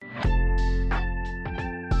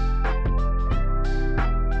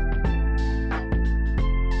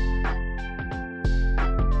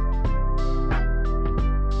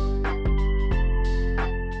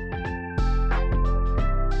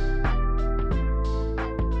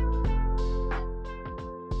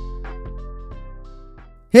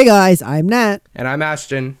Hey guys, I'm Nat. And I'm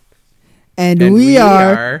Ashton. And we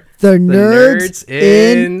are the nerds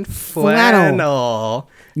in flannel.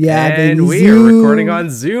 Yeah, and baby, we are recording on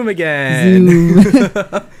Zoom again.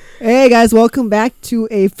 Zoom. Hey guys, welcome back to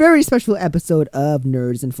a very special episode of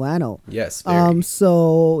Nerds in Flannel. Yes, very.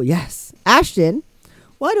 Yes. Ashton,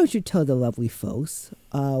 why don't you tell the lovely folks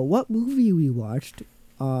what movie we watched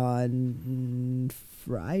on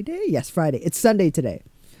Friday? Yes, Friday. It's Sunday today.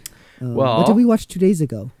 What did we watch 2 days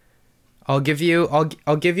ago? I'll give you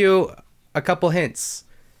a couple hints.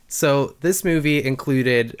 So this movie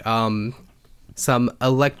included some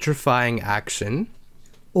electrifying action.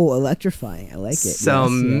 Oh, electrifying! I like it.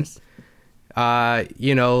 Some, yes.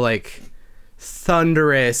 like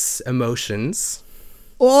thunderous emotions.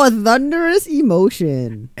 Oh, thunderous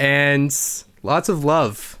emotion. And lots of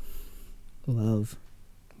love. Love.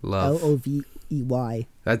 Lovey.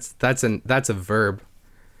 That's a verb.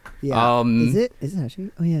 Yeah. Is it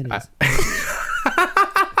actually? Oh yeah, it is.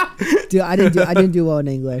 Dude, I didn't do well in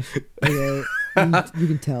English. Okay. You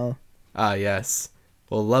can tell. Yes.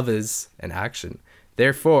 Well, love is an action.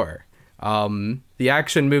 Therefore, the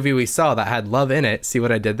action movie we saw that had love in it. See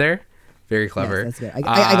what I did there? Very clever. Yes, that's good.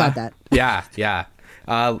 I got that. Yeah.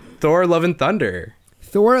 Thor: Love and Thunder.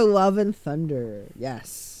 Thor: Love and Thunder.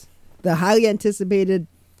 Yes. The highly anticipated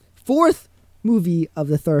fourth movie of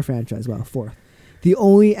the Thor franchise. Well, fourth. The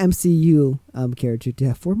only MCU character to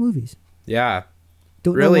have 4 movies. Yeah.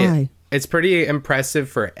 Don't know why. It's pretty impressive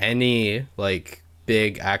for any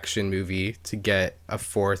big action movie to get a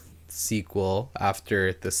 4th sequel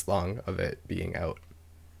after this long of it being out.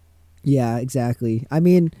 Yeah, exactly. I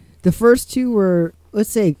mean, the first 2 were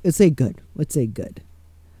let's say good.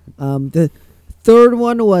 The third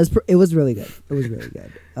one was really good. It was really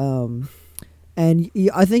good. And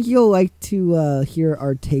I think you'll like to hear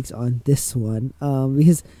our takes on this one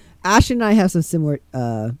because Ash and I have some similar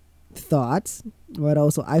thoughts, but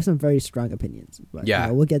also I have some very strong opinions. But, yeah,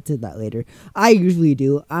 we'll get to that later. I usually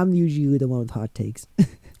do. I'm usually the one with hot takes.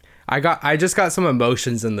 I just got some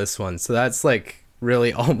emotions in this one, so that's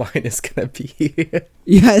really all mine is gonna be.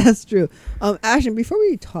 Yeah, that's true. Ashton, before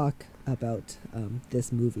we talk about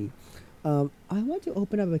this movie, I want to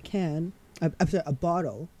open up a can. I'm sorry, a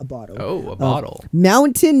bottle. Oh, a bottle.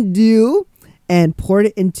 Mountain Dew, and poured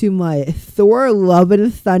it into my Thor: Love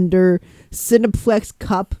and Thunder Cineplex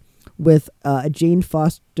cup with a Jane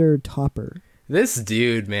Foster topper. This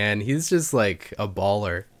dude, man, he's just like a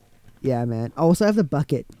baller. Yeah, man. Also, I have the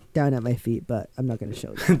bucket down at my feet, but I'm not going to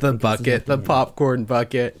show that. The popcorn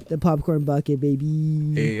bucket. The popcorn bucket, baby.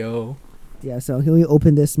 Ayo. Yeah, so can we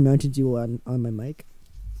open this Mountain Dew on my mic?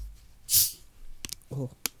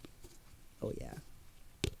 Oh yeah.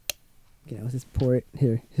 Okay, let's just pour it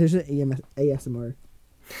here. Here's an ASMR.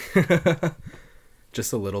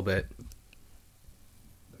 Just a little bit.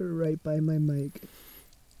 Put it right by my mic.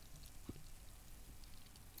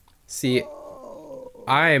 See,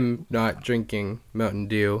 I'm not drinking Mountain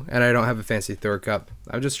Dew, and I don't have a fancy Thor cup.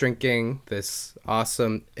 I'm just drinking this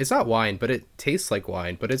awesome... It's not wine, but it tastes like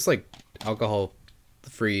wine, but it's like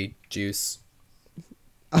alcohol-free juice.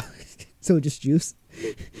 So just juice?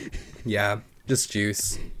 Yeah, just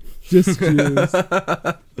juice. Just juice. Look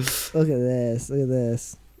at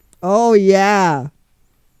this. Oh, yeah.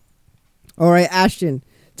 All right, Ashton,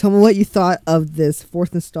 tell me what you thought of this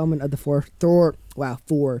 4th installment of the Thor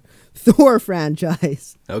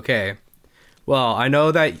franchise. Okay. Well, I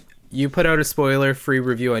know that you put out a spoiler-free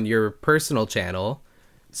review on your personal channel.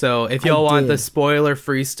 So if y'all want the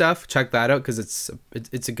spoiler-free stuff, check that out because it's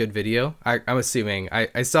a good video. I'm assuming.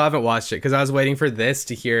 I still haven't watched it because I was waiting for this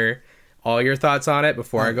to hear all your thoughts on it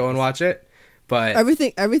before I go and watch it. But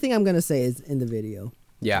everything I'm gonna say is in the video.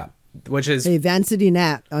 Yeah, which is Vancity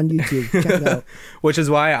Nat on YouTube. Check it out. Which is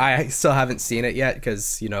why I still haven't seen it yet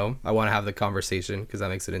because I want to have the conversation because that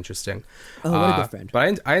makes it interesting. Oh, what a good friend!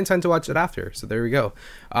 But I intend to watch it after. So there we go.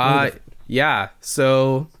 Yeah.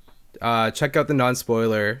 So. Check out the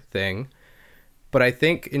non-spoiler thing. But I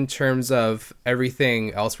think in terms of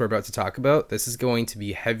everything else we're about to talk about, this is going to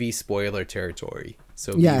be heavy spoiler territory.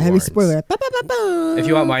 So yeah, heavy spoiler. If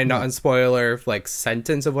you want my non-spoiler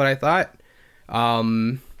sentence of what I thought,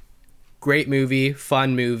 great movie,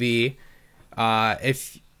 fun movie.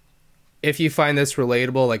 If you find this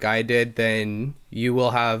relatable like I did, then you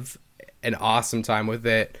will have an awesome time with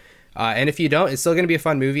it. And if you don't, it's still going to be a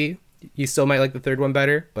fun movie. You still might like the third one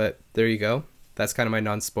better, but there you go. That's kind of my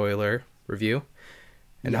non-spoiler review.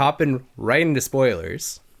 And hopping right into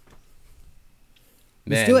spoilers.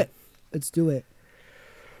 Man. Let's do it.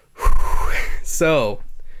 So,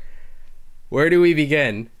 where do we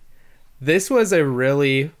begin? This was a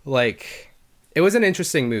really, it was an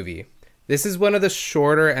interesting movie. This is one of the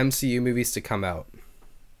shorter MCU movies to come out.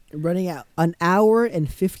 Running out an hour and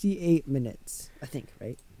 58 minutes, I think,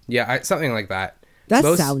 right? Yeah, something like that. That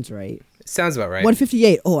sounds right. Sounds about right.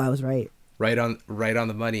 158. Oh, I was right. Right on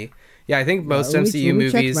the money. Yeah, I think most MCU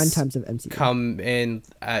movies check runtimes of MCU. come in.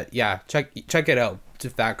 Check it out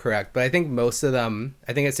if that's correct. But I think most of them.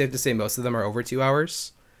 I think it's safe to say most of them are over 2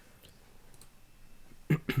 hours.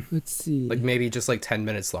 Let's see. Like maybe just like 10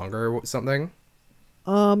 minutes longer or something.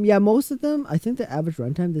 Yeah, most of them. I think the average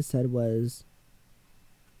runtime they said was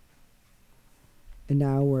an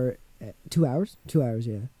hour, 2 hours. 2 hours,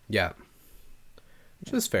 yeah. Yeah,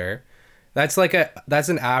 which is fair. That's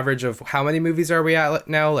an average of how many movies are we at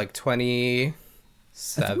now? Like 27.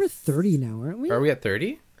 I think we're 30 now, aren't we? Are we at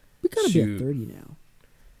 30? We gotta be at 30 now.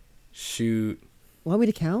 Shoot. Want me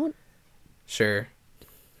to count? Sure.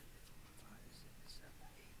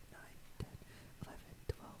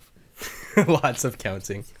 Lots of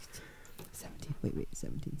counting. 17. Wait.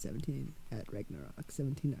 17 at Ragnarok.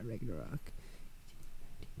 17 at Ragnarok.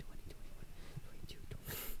 19, 20, 21, 22,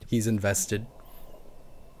 23. He's invested.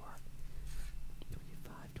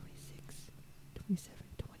 25, 26, 27,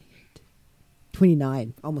 28,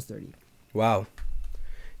 29. Almost 30. Wow.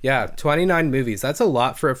 Yeah, 29 movies. That's a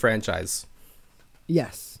lot for a franchise.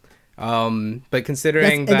 Yes. But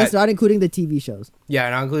considering and that's not including the TV shows. Yeah,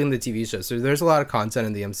 not including the TV shows. So there's a lot of content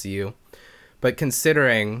in the MCU. But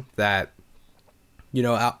considering that,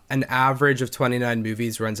 an average of 29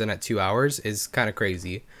 movies runs in at 2 hours is kind of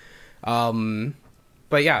crazy.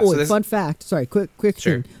 But yeah. Oh, so fun fact. Sorry, quick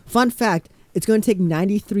Sure. thing. Fun fact. It's going to take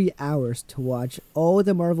 93 hours to watch all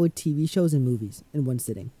the Marvel TV shows and movies in one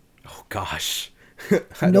sitting. Oh, gosh.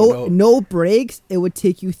 I don't know. No breaks. It would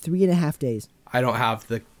take you 3.5 days. I don't have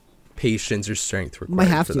the patience or strength required Might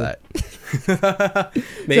have for to. that.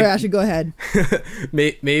 Sorry, I should go ahead.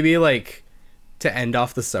 Maybe like to end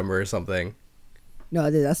off the summer or something. No,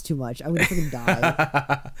 dude, that's too much. I'm gonna fucking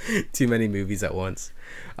die. Too many movies at once.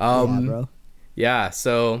 Yeah, bro. Yeah,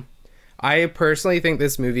 so I personally think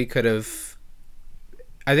this movie could have.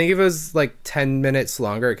 I think if it was like 10 minutes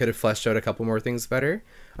longer, it could have fleshed out a couple more things better.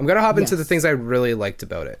 I'm gonna hop into the things I really liked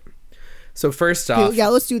about it. So first off, yeah,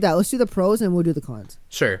 let's do that. Let's do the pros and we'll do the cons.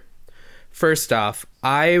 Sure. First off,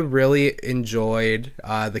 I really enjoyed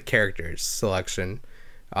the characters selection.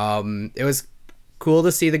 It was cool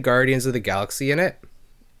to see the Guardians of the Galaxy in it,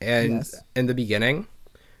 and in the beginning,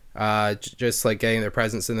 just like getting their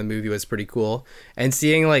presence in the movie was pretty cool, and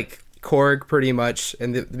seeing like Korg pretty much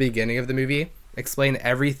in the beginning of the movie explain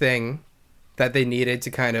everything that they needed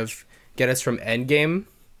to kind of get us from Endgame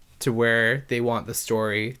to where they want the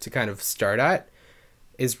story to kind of start at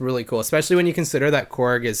is really cool, especially when you consider that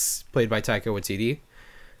Korg is played by Taika Waititi.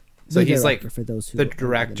 So he's like for those who the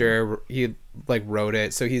director. He like wrote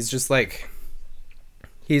it, so he's just like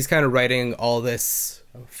he's kind of writing all this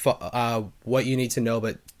what you need to know,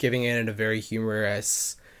 but giving it in a very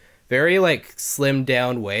humorous, very like slimmed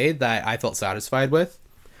down way that I felt satisfied with.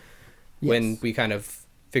 When we kind of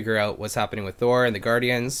figure out what's happening with Thor and the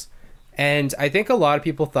Guardians. And I think a lot of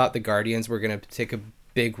people thought the Guardians were going to take a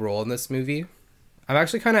big role in this movie. I'm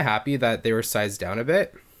actually kind of happy that they were sized down a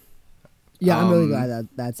bit. Yeah, I'm really glad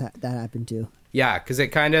that happened too. Yeah, because it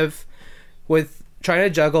kind of, with trying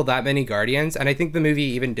to juggle that many Guardians, and I think the movie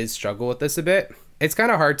even did struggle with this a bit, it's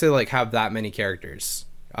kind of hard to like have that many characters.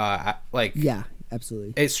 Yeah,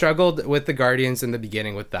 absolutely. It struggled with the Guardians in the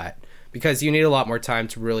beginning with that, because you need a lot more time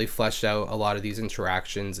to really flesh out a lot of these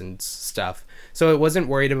interactions and stuff. So it wasn't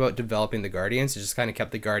worried about developing the Guardians. It just kind of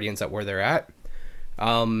kept the Guardians at where they're at.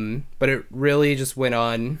 But it really just went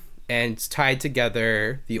on and tied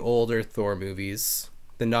together the older Thor movies,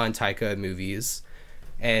 the non-Taika movies,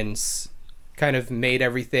 and kind of made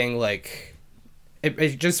everything like...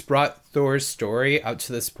 It just brought Thor's story out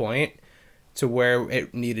to this point to where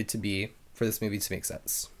it needed to be for this movie to make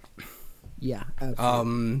sense. Yeah,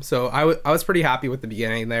 absolutely. So I was pretty happy with the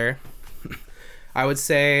beginning there. I would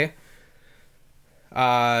say,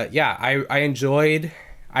 I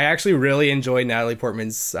actually really enjoyed Natalie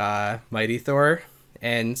Portman's Mighty Thor.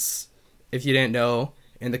 And if you didn't know,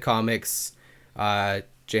 in the comics,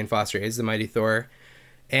 Jane Foster is the Mighty Thor.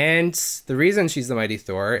 And the reason she's the Mighty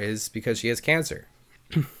Thor is because she has cancer.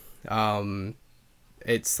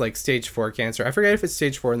 It's like stage 4 cancer. I forget if it's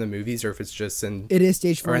stage 4 in the movies or if it's just in... It is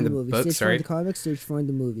stage 4 in the movie. Book, stage 4 in the comics, stage 4 in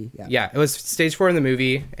the movie. Yeah, it was stage 4 in the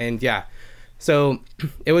movie. And yeah, so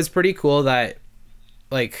it was pretty cool that,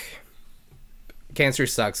 like, cancer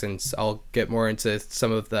sucks. And I'll get more into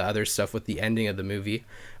some of the other stuff with the ending of the movie.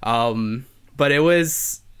 But it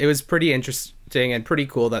was pretty interesting and pretty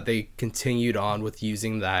cool that they continued on with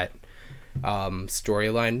using that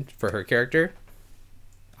storyline for her character.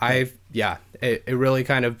 it really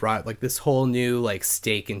kind of brought like this whole new like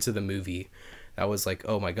stake into the movie. That was like,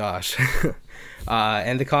 oh my gosh.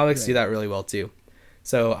 And the comics do that really well too.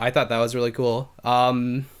 So I thought that was really cool.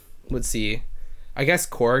 Let's see. I guess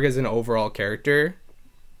Korg as an overall character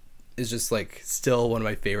is just like still one of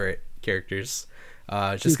my favorite characters.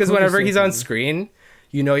 Just because whenever he's on screen,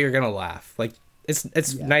 you know you're gonna laugh. Like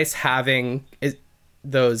it's nice having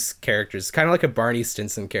those characters, kind of like a Barney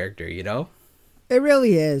Stinson character, you know? It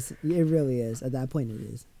really is. It really is. At that point, it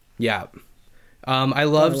is. Yeah.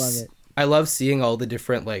 I love seeing all the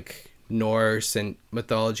different like Norse and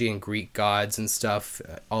mythology and Greek gods and stuff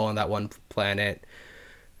all on that one planet.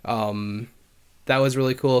 That was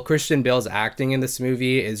really cool. Christian Bale's acting in this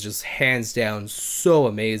movie is just hands down so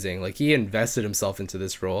amazing. Like he invested himself into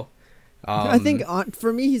this role. I think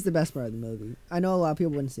for me, he's the best part of the movie. I know a lot of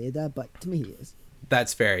people wouldn't say that, but to me, he is.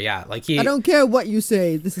 That's fair. Yeah. Like I don't care what you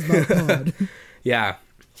say. This is my pod. Yeah.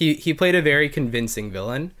 He played a very convincing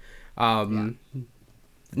villain. Now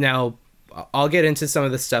I'll get into some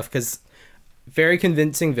of the stuff because very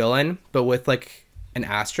convincing villain, but with like an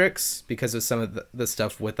asterisk because of some of the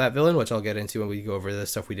stuff with that villain, which I'll get into when we go over the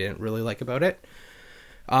stuff we didn't really like about it.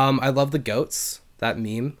 I love the goats, that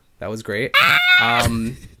meme. That was great.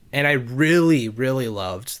 And I really, really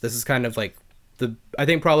loved, this is kind of like I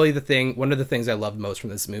think probably one of the things I loved most from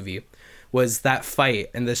this movie was that fight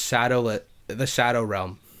in the shadow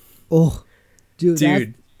realm. Oh,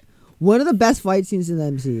 dude. One of the best fight scenes in the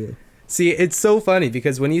MCU. See, it's so funny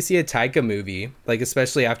because when you see a Taika movie, like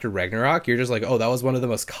especially after Ragnarok, you're just like, oh, that was one of the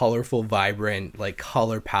most colorful, vibrant, like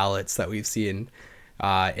color palettes that we've seen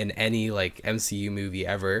in any like MCU movie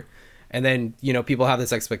ever. And then, you know, people have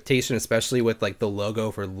this expectation, especially with like the logo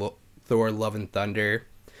for Thor: Love and Thunder.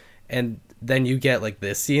 And then you get like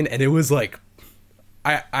this scene and it was like,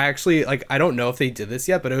 I actually like, I don't know if they did this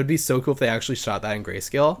yet, but it would be so cool if they actually shot that in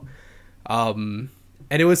grayscale. And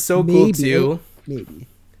it was so cool too. Maybe.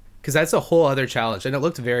 Because that's a whole other challenge, and it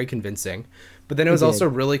looked very convincing. But then it was also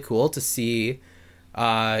really cool to see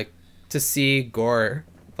Gore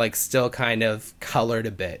like still kind of colored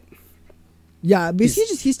a bit. Yeah,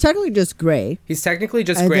 because he's technically just gray. He's technically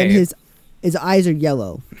just and gray. And then his eyes are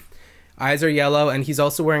yellow. Eyes are yellow, and he's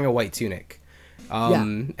also wearing a white tunic.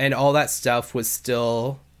 And all that stuff was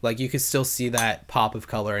still like you could still see that pop of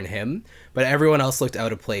color in him, but everyone else looked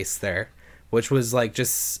out of place there, which was like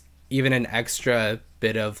just even an extra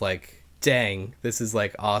bit of like, dang, this is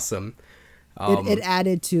like awesome. It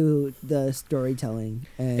added to the storytelling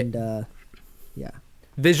and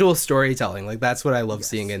visual storytelling. Like that's what I love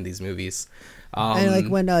seeing in these movies. And like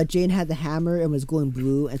when Jane had the hammer and was glowing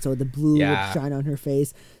blue, and so the blue would shine on her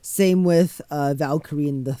face. Same with Valkyrie,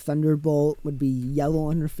 and the thunderbolt would be yellow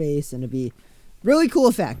on her face, and it'd be really cool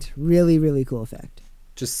effect. Really, really cool effect.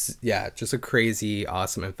 Just a crazy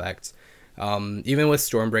awesome effect. Even with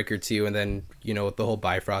Stormbreaker 2, and then, you know, with the whole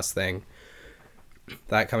Bifrost thing,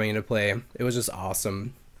 that coming into play, it was just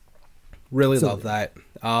awesome. Really love that.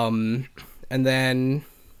 And then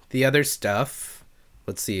the other stuff,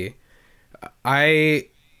 let's see. I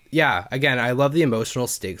love the emotional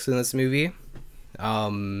stakes in this movie.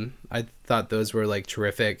 I thought those were like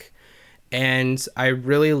terrific. And I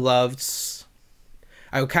really loved,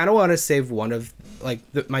 I kind of want to save one of like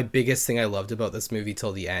my biggest thing I loved about this movie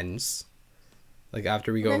till the end. Like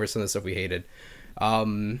after we go over some of the stuff we hated.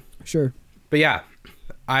 Sure. But yeah,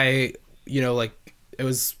 like it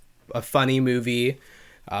was a funny movie.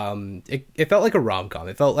 It felt like a rom-com.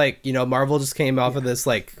 It felt like, you know, Marvel just came off of this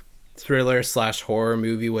like thriller / horror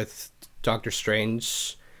movie with Doctor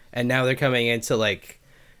Strange, and now they're coming into like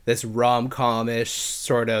this rom-com-ish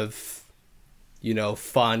sort of, you know,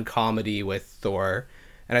 fun comedy with Thor.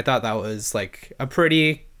 And I thought that was like a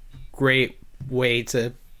pretty great way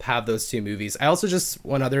to have those two movies. I also just,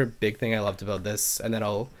 one other big thing I loved about this, and then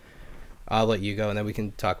I'll let you go and then we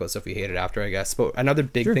can talk about stuff we hated after, I guess. But another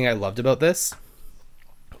big thing I loved about this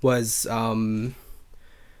was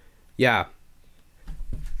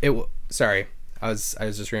sorry, I was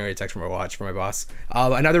just reading a text from my watch from my boss.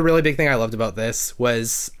 Another really big thing I loved about this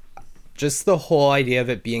was just the whole idea of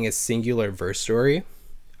it being a singular verse story.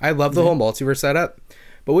 I love the whole multiverse setup,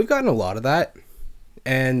 but we've gotten a lot of that.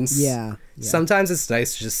 And sometimes it's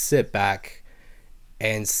nice to just sit back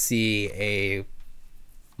and see a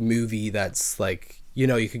movie that's like, you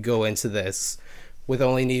know, you could go into this with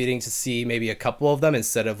only needing to see maybe a couple of them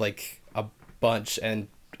instead of like a bunch and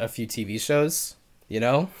a few TV shows, you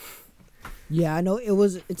know? Yeah, I know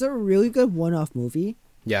it's a really good one-off movie.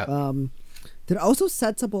 Yeah. That also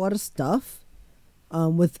sets up a lot of stuff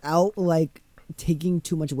without like taking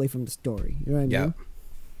too much away from the story. You know what I mean? Yeah.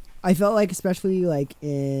 I felt like, especially like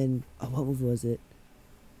in what movie was it?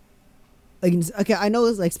 like okay, I know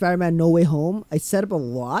it's like Spider-Man No Way Home. I set up a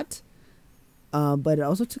lot, but it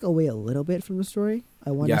also took away a little bit from the story.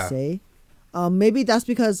 I want to Yeah. say, maybe that's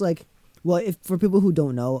because like, well, if for people who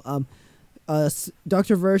don't know,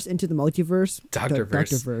 Doctor Verse into the multiverse, Doctor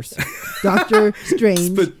Verse. Doctor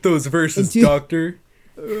Strange. Spit those verses, into- Doctor.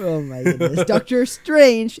 Oh my goodness, Doctor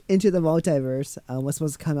Strange into the multiverse was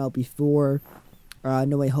supposed to come out before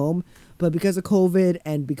No Way Home, but because of COVID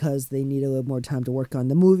and because they need a little more time to work on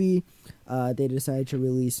the movie, they decided to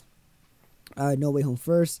release No Way Home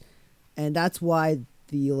first, and that's why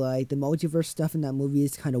the multiverse stuff in that movie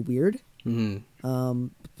is kind of weird. Mm-hmm.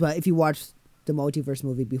 But if you watch the multiverse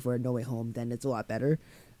movie before No Way Home, then it's a lot better.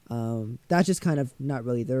 That's just kind of not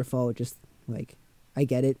really their fault. Just like I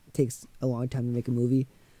get it, takes a long time to make a movie.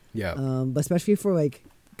 Yeah. But especially for like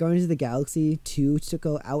Guardians of the Galaxy 2 to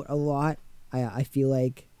go out a lot, I feel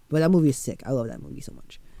like, but that movie is sick. I love that movie so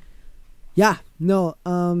much. Yeah, no.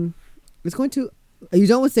 It's going to. Are you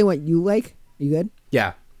done with saying what you like? Are you good?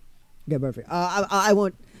 Yeah. Okay, perfect. I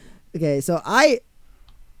won't. Okay, so I.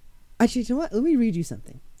 Actually, you know what? Let me read you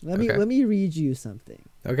something. Let me read you something.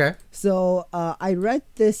 Okay. So I read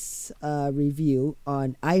this review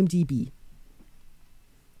on IMDb.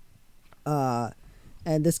 And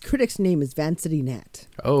this critic's name is Vancity Nat.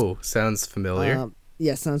 Oh, sounds familiar.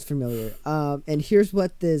 Yeah, sounds familiar. And here's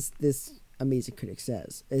what this amazing critic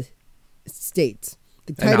says. It states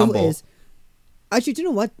the title is. Actually, do you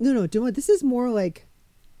know what? No. Do you know what? This is more like.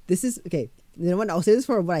 This is okay. You know what? I'll say this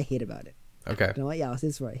for what I hate about it. Okay. You know what? Yeah, I'll say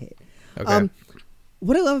this for what I hate. Okay.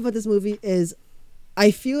 What I love about this movie is, I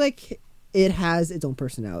feel like it has its own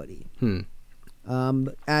personality.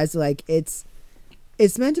 As like it's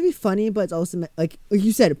meant to be funny, but it's also like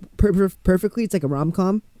you said perfectly. It's like a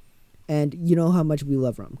rom-com, and you know how much we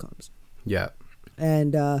love rom-coms. Yeah.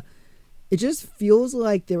 And it just feels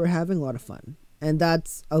like they were having a lot of fun, and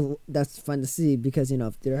that's fun to see because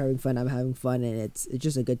if they're having fun, I'm having fun, and it's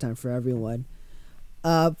just a good time for everyone.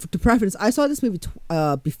 To preference, I saw this movie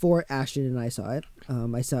before Ashton and I saw it.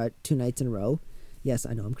 I saw it 2 nights in a row. Yes,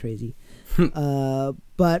 I know I'm crazy.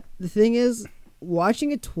 But the thing is,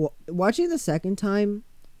 watching it the second time,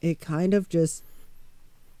 it kind of just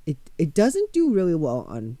it doesn't do really well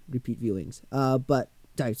on repeat viewings. But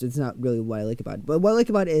it's not really what I like about it. But what I like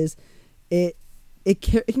about it is it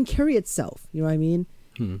can carry itself. You know what I mean?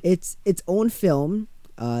 It's its own film.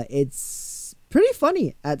 It's pretty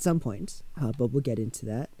funny at some points, but we'll get into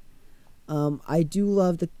that. I do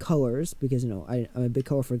love the colors because I'm a big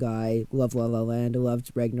colorful guy. Love La La Land. I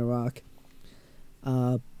loved Ragnarok.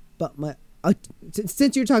 But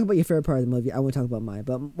since you're talking about your favorite part of the movie, I won't talk about mine.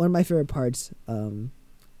 But one of my favorite parts in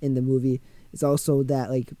the movie is also that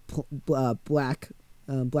like black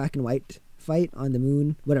and white fight on the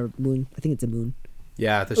moon. Whatever moon, I think it's a moon.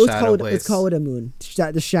 Yeah, the shadow place. Let's call it a moon.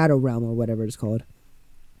 The shadow realm or whatever it's called.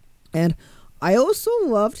 And I also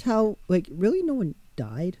loved how like really no one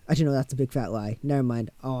died. Actually, no, that's a big fat lie. Never mind.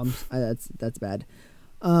 That's bad.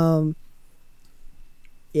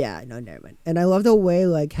 Yeah, no, never mind. And I love the way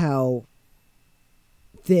like how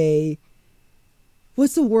they.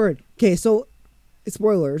 What's the word? Okay, so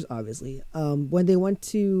spoilers, obviously. When they went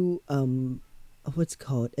to what's it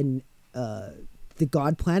called and the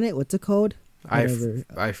God Planet. What's it called? I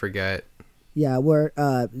forget. Yeah, where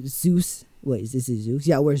Zeus. Wait, is this Zeus?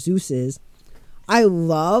 Yeah, where Zeus is. I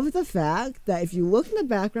love the fact that if you look in the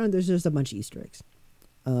background, there's just a bunch of Easter eggs.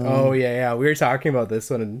 Oh yeah, we were talking about this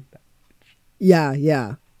one. Yeah.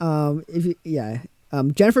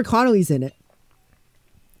 Jennifer Connelly's in it.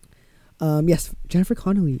 Yes, Jennifer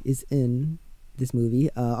Connelly is in this movie.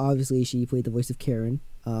 Obviously, she played the voice of Karen.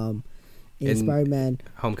 In Spider-Man: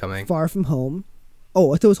 Homecoming. Far From Home.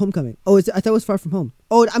 Oh, I thought it was Homecoming. Oh, I thought it was Far From Home.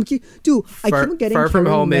 Oh, I keep on getting Far From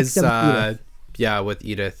Karen Home mixed is up with Edith. with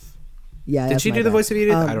Edith. Yeah, did she do the voice of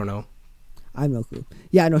Edith? I don't know. I have no clue.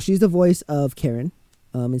 Yeah, no, she's the voice of Karen,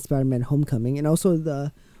 in Spider-Man: Homecoming, and also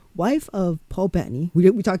the wife of Paul Bettany.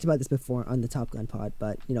 We talked about this before on the Top Gun pod,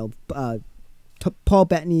 but Paul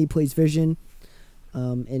Bettany plays Vision,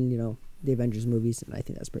 in the Avengers movies, and I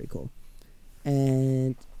think that's pretty cool.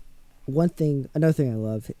 And another thing I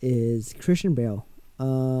love is Christian Bale.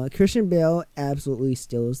 Christian Bale absolutely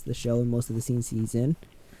steals the show in most of the scenes he's in.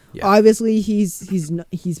 Yeah. Obviously, he's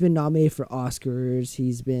been nominated for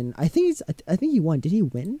Oscars. I think he won. Did he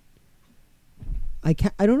win? I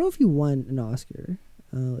don't know if he won an Oscar.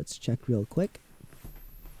 Let's check real quick.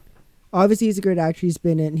 Obviously, he's a great actor.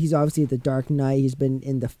 He's obviously The Dark Knight. He's been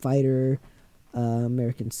in The Fighter,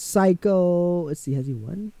 American Psycho. Let's see, has he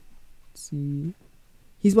won? Let's see.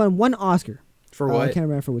 He's won one Oscar. For what? I can't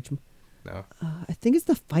remember for which one. No. I think it's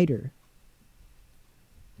The Fighter.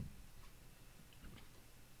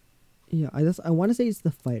 Yeah, I want to say it's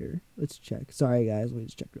the fighter. Let's check. Sorry guys, let me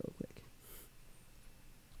just check real quick.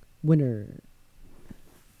 Winner.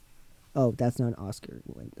 Oh, that's not an Oscar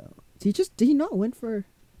win though. Did he not win for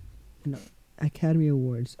no Academy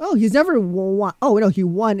Awards? Oh, he's never won. Oh no, he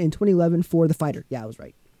won in 2011 for The Fighter. Yeah, I was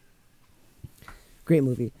right. Great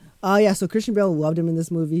movie. Yeah, so Christian Bale, loved him in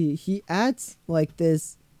this movie. He adds like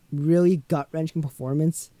this really gut-wrenching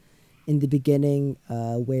performance in the beginning,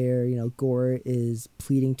 where Gore is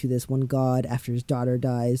pleading to this one god after his daughter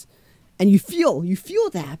dies, and you feel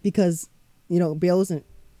that because Bale isn't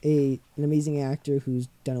an amazing actor who's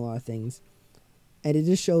done a lot of things, and it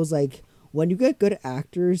just shows like when you get good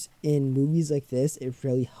actors in movies like this, it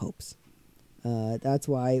really helps. That's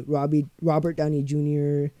why Robert Downey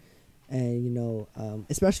Jr. and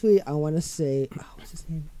especially I want to say what's his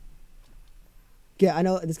name. Yeah, I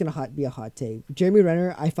know this is gonna be a hot take. Jeremy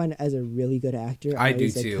Renner, I find as a really good actor. I do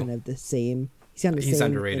he's, like, too. Kind of the same. He's kind of the same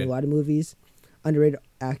underrated in a lot of movies. Underrated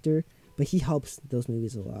actor, but he helps those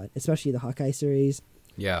movies a lot, especially the Hawkeye series.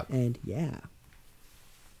 Yeah. And yeah.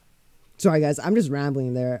 Sorry guys, I'm just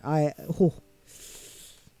rambling there.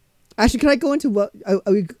 Actually, can I go into what are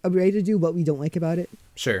we ready to do? What we don't like about it?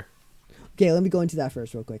 Sure. Okay, let me go into that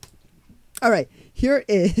first, real quick. All right, here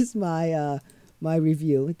is my my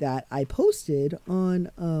review that I posted on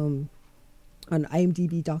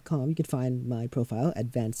IMDb.com. You can find my profile,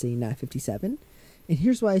 Advancing957. And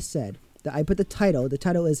here's what I said. That I put the title. The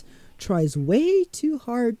title is "Tries Way Too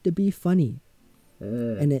Hard to Be Funny,"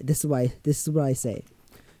 and this is what I say.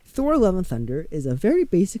 Thor: Love and Thunder is a very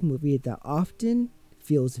basic movie that often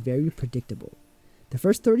feels very predictable. The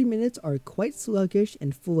first 30 minutes are quite sluggish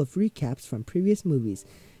and full of recaps from previous movies,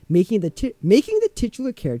 making the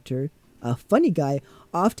titular character, a funny guy,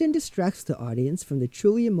 often distracts the audience from the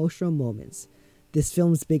truly emotional moments. This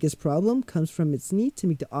film's biggest problem comes from its need to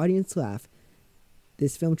make the audience laugh.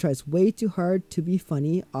 This film tries way too hard to be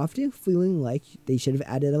funny, often feeling like they should have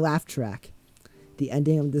added a laugh track. The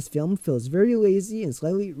ending of this film feels very lazy and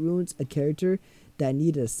slightly ruins a character that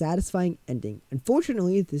needed a satisfying ending.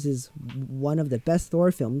 Unfortunately, this is one of the best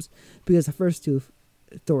Thor films because the first two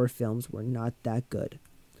Thor films were not that good.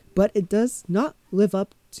 But it does not live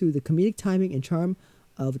up to the comedic timing and charm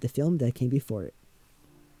of the film that came before it.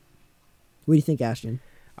 What do you think, Ashton?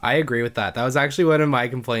 I agree with that. That was actually one of my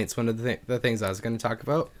complaints, one of the things I was going to talk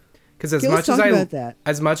about. Because as much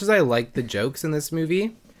as I like the jokes in this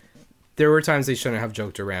movie, there were times they shouldn't have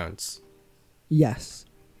joked around. Yes.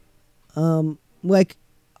 Like,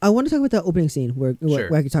 I want to talk about that opening scene where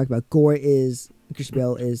I could talk about Christian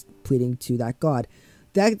Bale is pleading to that god.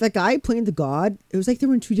 That guy playing the god, it was like they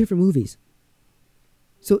were in two different movies.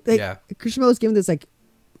 So Christian Bale was giving this like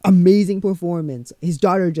amazing performance. His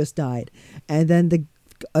daughter just died, and then the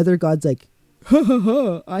other god's like, ha ha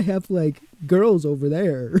ha, I have like girls over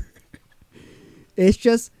there. It's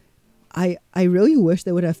just, I really wish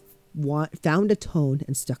they would have found a tone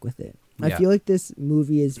and stuck with it. I feel like this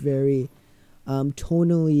movie is very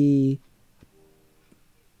tonally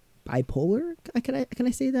bipolar. Can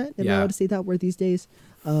I say that? Am I allowed to say that word these days?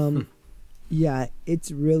 Yeah,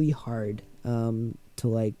 it's really hard to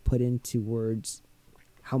like put into words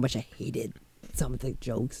how much I hated some of the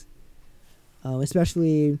jokes.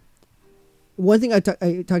 Especially one thing I talked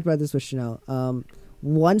about this with Chanel.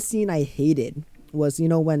 One scene I hated was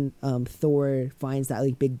when Thor finds that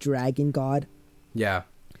like big dragon god. Yeah.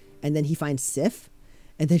 And then he finds Sif,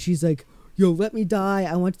 and then she's like, "Yo, let me die.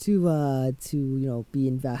 I want to be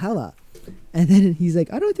in Valhalla." And then he's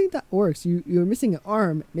like, "I don't think that works. You're missing an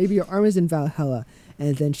arm. Maybe your arm is in Valhalla."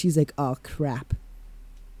 And then she's like, "Oh crap,"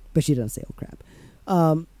 but she doesn't say "oh crap."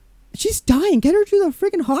 She's dying. Get her to the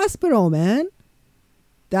freaking hospital, man.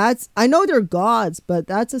 I know they're gods, but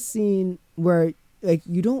that's a scene where like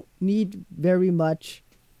you don't need very much,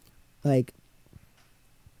 like.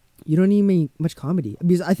 You don't need much comedy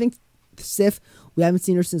because I think Sif, we haven't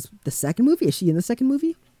seen her since the second movie. Is she in the second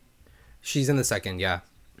movie? She's in the second, yeah.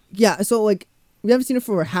 Yeah, so like we haven't seen her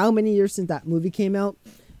for how many years since that movie came out,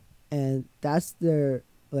 and that's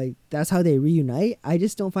how they reunite. I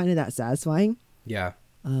just don't find it that satisfying. Yeah.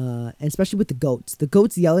 And especially with the goats. The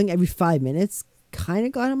goats yelling every 5 minutes kind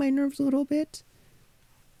of got on my nerves a little bit.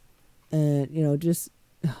 And just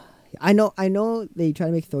I know they try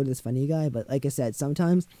to make Thor this funny guy, but like I said,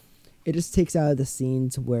 sometimes it just takes out of the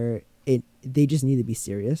scenes where they just need to be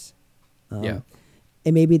serious. And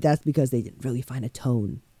maybe that's because they didn't really find a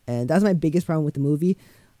tone. And that's my biggest problem with the movie.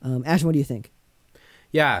 Ashton, what do you think?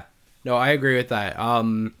 Yeah. No, I agree with that.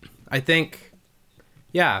 I think,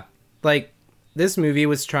 like, this movie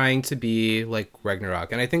was trying to be like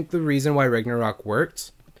Ragnarok. And I think the reason why Ragnarok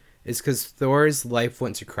worked is because Thor's life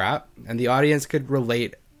went to crap, and the audience could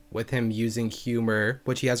relate with him using humor,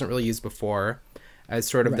 which he hasn't really used before, as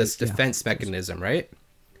sort of this defense mechanism, right?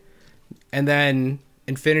 And then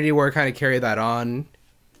Infinity War kind of carried that on.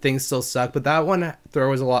 Things still suck, but that one, Thor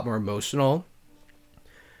was a lot more emotional,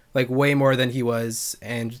 like way more than he was,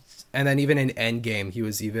 and then even in Endgame, he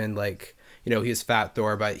was even like, he was Fat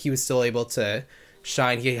Thor, but he was still able to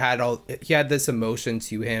shine. He had this emotion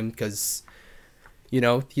to him because,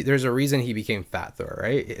 there's a reason he became Fat Thor,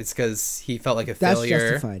 right? It's because he felt like a failure.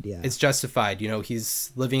 That's justified, yeah. It's justified.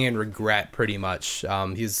 He's living in regret pretty much.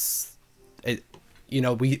 We see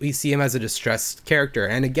him as a distressed character,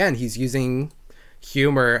 and again, he's using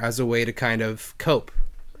humor as a way to kind of cope.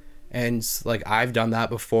 And like, I've done that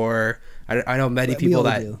before. I know many people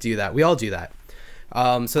that do that. We all do that.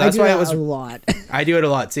 So that's why it was a lot. I do it a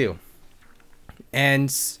lot too. And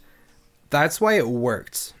that's why it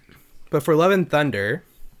worked. But for Love and Thunder,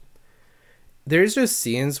 there's just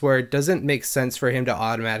scenes where it doesn't make sense for him to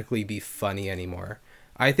automatically be funny anymore.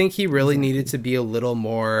 I think he really needed to be a little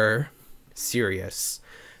more serious.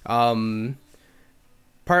 Partly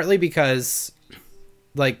because,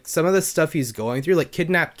 like, some of the stuff he's going through, like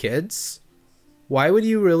kidnapped kids, why would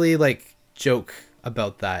you really, like, joke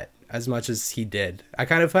about that as much as he did? I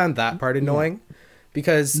kind of found that part annoying.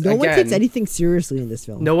 Because no one takes anything seriously in this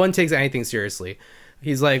film. No one takes anything seriously.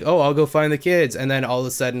 He's like, oh, I'll go find the kids. And then all of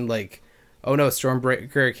a sudden, like, oh no,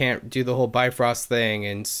 Stormbreaker can't do the whole Bifrost thing.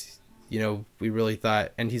 And, we really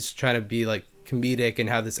thought, and he's trying to be like comedic and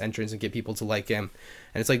have this entrance and get people to like him.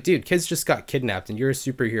 And it's like, dude, kids just got kidnapped and you're a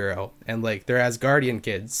superhero. And like, they're Asgardian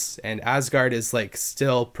kids. And Asgard is like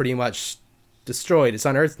still pretty much destroyed. It's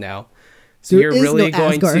on Earth now. So there is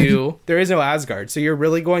no Asgard. So you're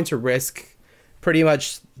really going to risk pretty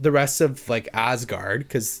much the rest of like Asgard,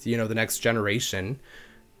 because the next generation,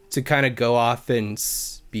 to kind of go off and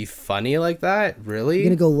be funny like that. Really, you're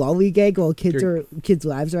gonna go lollygag while kids'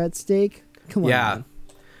 lives are at stake? Come on.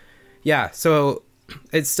 Yeah. So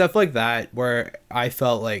it's stuff like that where I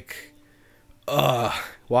felt like,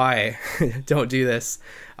 why don't do this?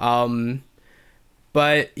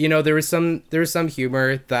 But there was some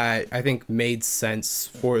humor that I think made sense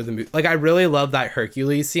for the movie. Like, I really love that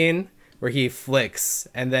Hercules scene where he flicks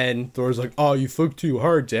and then Thor's like, oh, you flicked too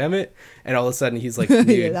hard, damn it. And all of a sudden he's like, dude,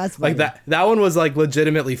 yeah, that's funny. Like that one was like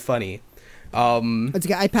legitimately funny. It's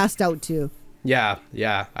okay. I passed out too. Yeah,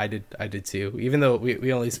 I did too. Even though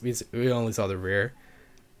we only saw the rear.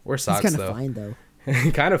 We're socks, it's though. Kind of fine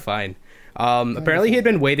though. Kind of fine. Apparently he had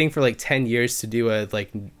been waiting for like 10 years to do a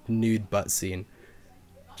like nude butt scene.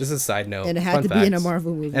 Just a side note. And it had to be in a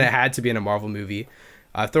Marvel movie.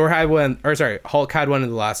 Thor had one, or sorry, Hulk had one in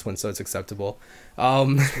the last one, so it's acceptable.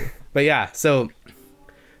 But yeah, so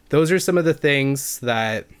those are some of the things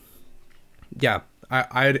that, yeah,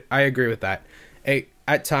 I agree with that.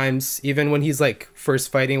 At times, even when he's like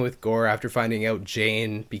first fighting with Gore after finding out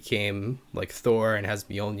Jane became like Thor and has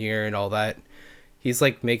Mjolnir and all that, he's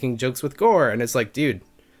like making jokes with Gore, and it's like, dude,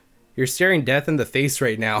 you're staring death in the face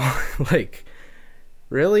right now. Like,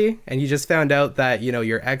 really? And you just found out that,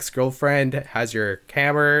 your ex-girlfriend has your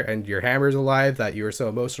hammer and your hammer's alive that you were so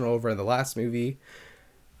emotional over in the last movie.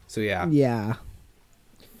 So yeah. Yeah.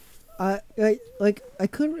 I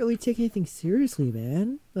couldn't really take anything seriously,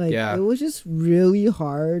 man. Like, It was just really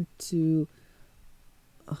hard to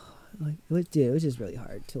it was just really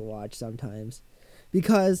hard to watch sometimes,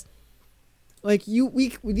 because like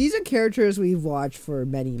these are characters we've watched for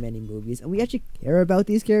many, many movies, and we actually care about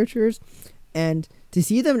these characters, and to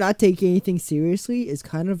see them not take anything seriously is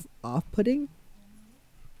kind of off-putting.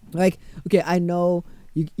 Like, okay, I know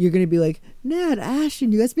you're going to be like, Nat,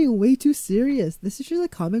 Ashton, you guys being way too serious. This is just a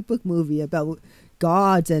comic book movie about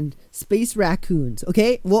gods and space raccoons,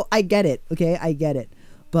 okay? Well, I get it, okay? I get it.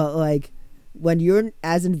 But, like, when you're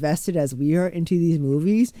as invested as we are into these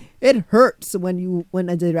movies, it hurts when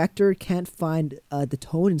a director can't find the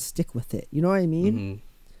tone and stick with it. You know what I mean? Mm-hmm.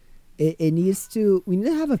 We need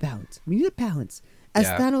to have a balance. We need a balance. As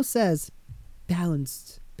Thanos says,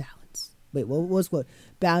 balanced. Wait, what was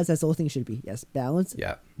balanced as all things should be? Yes, balanced.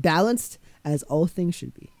 Yeah. Balanced as all things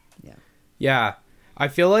should be. Yeah. Yeah. I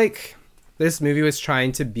feel like this movie was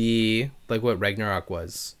trying to be like what Ragnarok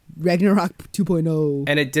was. Ragnarok 2.0.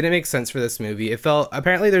 And it didn't make sense for this movie. It felt,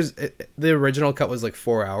 apparently the original cut was like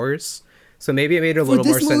 4 hours. So maybe it made a little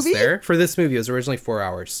more sense there. For this movie, it was originally 4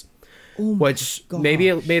 hours. Oh, which gosh. Maybe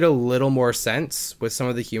it made a little more sense with some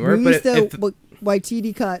of the humor. But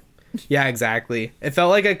YTD cut. Yeah, exactly. It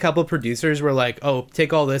felt like a couple producers were like, oh,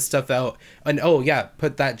 take all this stuff out, and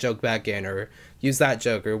put that joke back in, or use that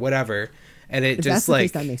joke, or whatever. And it if just that's the like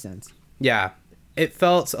case, that makes sense. Yeah, it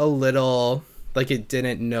felt a little like it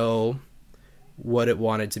didn't know what it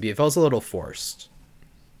wanted to be. It felt a little forced.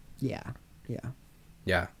 Yeah, yeah.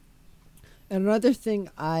 Yeah. And another thing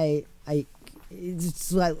it's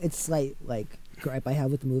slight like gripe I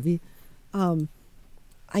have with the movie. Um,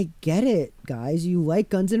 I get it, guys. You like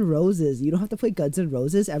Guns N' Roses. You don't have to play Guns N'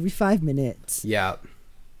 Roses every 5 minutes. Yeah.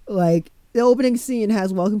 Like the opening scene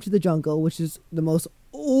has "Welcome to the Jungle," which is the most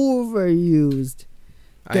overused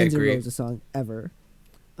I Guns N' agree. Roses song ever.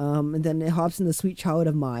 And then it hops in the "Sweet Child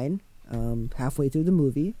of Mine" halfway through the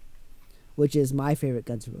movie, which is my favorite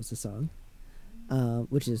Guns N' Roses song.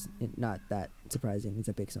 Which is not that surprising. It's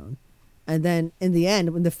a big song. And then in the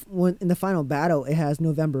end, when in the final battle, it has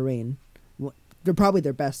 "November Rain." They're probably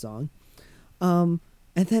their best song. And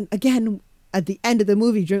then again at the end of the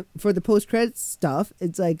movie for the post credits stuff,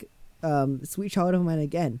 it's like "Sweet Child of Mine"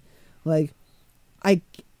 again. Like I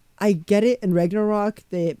I get it. In Ragnarok,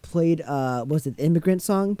 they played was it "Immigrant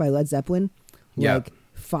Song" by Led Zeppelin Yeah. like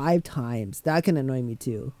 5 times. That can annoy me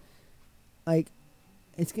too. Like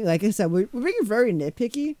it's like I said, we're being very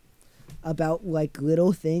nitpicky about like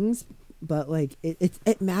little things, but like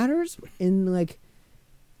it matters in like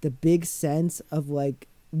the big sense of like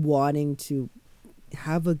wanting to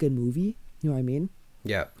have a good movie. You know what I mean?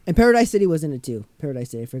 Yeah. And Paradise City was in it too. Paradise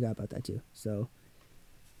City, I forgot about that too. So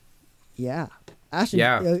yeah, Ashton.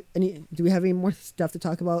 Yeah. Do we have any more stuff to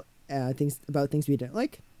talk about? Things we didn't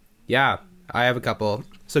like. Yeah. I have a couple.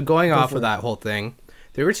 So going off for of it. that whole thing,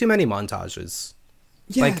 there were too many montages.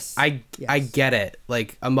 Yes. Like Yes. I get it.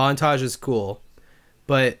 Like a montage is cool,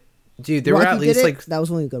 but dude, there were Rocky at did least it. like That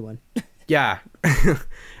was only a good one. yeah,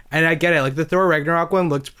 and I get it. Like the Thor Ragnarok one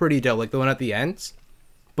looked pretty dope, like the one at the end,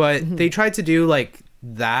 but Mm-hmm. they tried to do like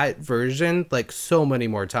that version like so many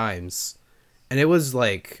more times, and it was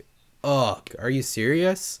like, ugh, are you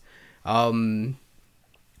serious?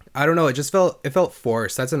 I don't know. It felt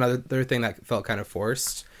forced. That's another thing that felt kind of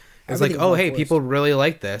forced. It's like, Everything oh, felt hey, forced. people really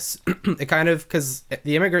like this. It kind of because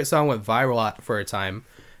the Immigrant Song went viral for a time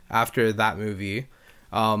after that movie,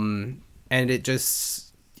 and it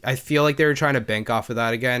just I feel like they were trying to bank off of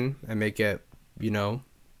that again and make it,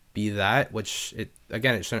 be that, which it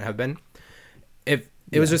shouldn't have been. If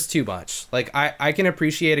it was just too much. Like I can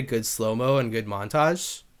appreciate a good slow mo and good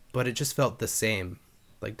montage, but it just felt the same.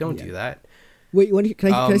 Like don't Yeah. do that. Wait,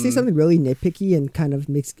 can I say something really nitpicky and kind of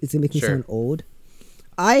it's gonna make me Sure. sound old?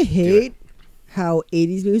 I hate how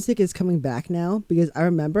 80s music is coming back now because I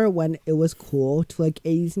remember when it was cool to like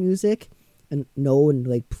 80s music and know and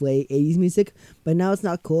like play 80s music, but now it's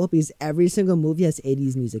not cool because every single movie has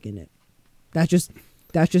 80s music in it. That's just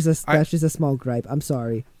a small gripe. I'm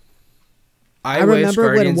sorry. I wish remember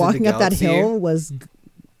when Guardians of the walking up that Galaxy- hill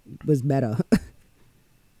was meta.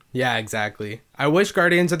 Yeah, exactly. I wish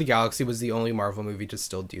Guardians of the Galaxy was the only Marvel movie to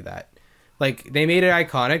still do that. Like they made it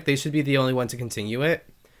iconic. They should be the only one to continue it.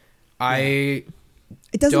 It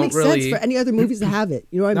doesn't Don't make really- sense for any other movies to have it.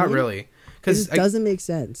 You know what I Not mean? really. It Because just doesn't make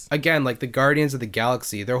sense. again, like the Guardians of the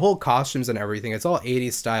Galaxy, their whole costumes and everything, it's all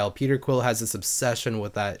 80s style. Peter Quill has this obsession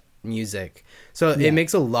with that music. So Yeah. it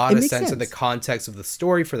makes a lot It of makes sense in the sense. context of the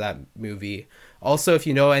story for that movie. Also, if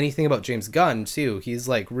you know anything about James Gunn, too, he's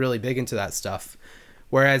like really big into that stuff.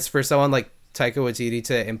 Whereas for someone like Taika Waititi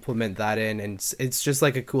to implement that in, and it's just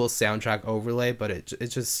like a cool soundtrack overlay, but it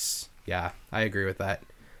just, yeah, I agree with that.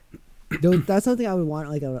 That's something I would want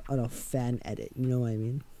like on a fan edit. You know what I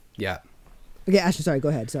mean? Yeah. Okay, Ashley, sorry. Go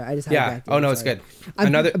ahead. Sorry, I just had it Yeah. back there. Oh, no, I'm it's sorry. good.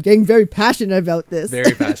 I'm getting very passionate about this.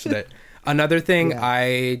 Very passionate. Another thing Yeah.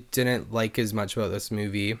 I didn't like as much about this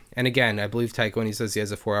movie, and again, I believe Taika when he says he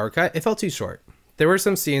has a 4-hour cut, it felt too short. There were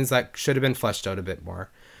some scenes that should have been fleshed out a bit more.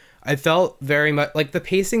 I felt very much like the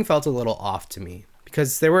pacing felt a little off to me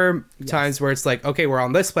because there were times where it's like, okay, we're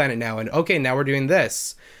on this planet now, and okay, now we're doing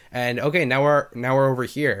this, and okay, now we're over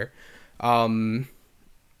here.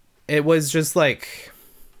 It was just like,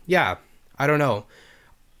 yeah, I don't know.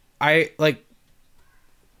 I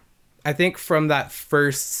think from that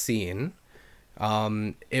first scene,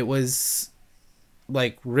 it was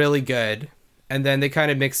like really good, and then they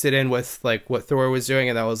kind of mixed it in with like what Thor was doing,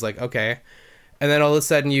 and that was like okay, and then all of a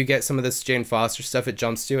sudden you get some of this Jane Foster stuff it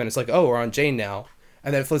jumps to, and it's like, oh, we're on Jane now,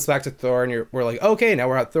 and then it flips back to Thor, and we're like, okay, now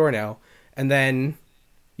we're at Thor now, and then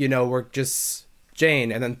we're just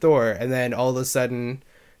Jane, and then Thor, and then all of a sudden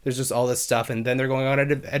there's just all this stuff, and then they're going on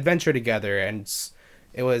an adventure together, and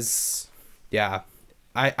it was, yeah.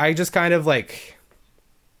 I just kind of like,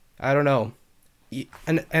 I don't know,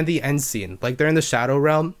 and the end scene, like they're in the Shadow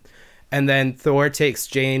Realm, and then Thor takes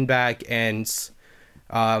Jane back and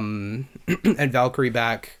and Valkyrie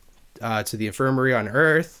back to the infirmary on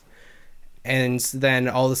Earth, and then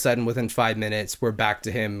all of a sudden within 5 minutes we're back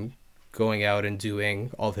to him going out and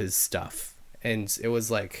doing all of his stuff, and it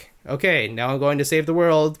was like, okay, now I'm going to save the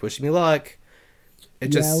world, wish me luck. It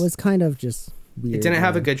just it was kind of just weird. it didn't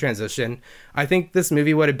have a good transition. I think this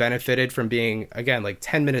movie would have benefited from being, again, like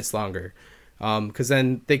 10 minutes longer. Because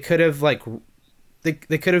then they could have like they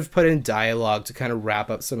could have put in dialogue to kind of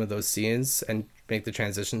wrap up some of those scenes and make the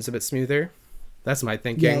transitions a bit smoother. That's my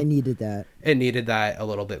thinking. Yeah, it needed that. It needed that a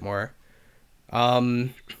little bit more.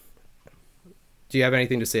 Do you have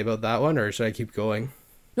anything to say about that one, or should I keep going?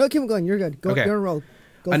 No, keep going. You're good. Go. Okay. You're on a roll.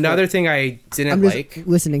 Go Another thing I didn't I'm just like.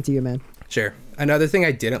 listening to you, man. Sure. Another thing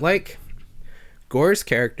I didn't like. Gore's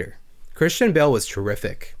character. Christian Bale was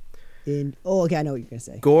terrific. Okay, I know what you're gonna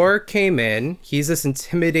say. Gore came in. He's this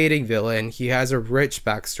intimidating villain. He has a rich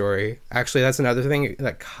backstory. Actually, that's another thing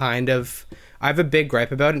that kind of I have a big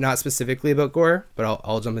gripe about it. Not specifically about Gore, but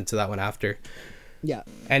I'll jump into that one after. Yeah.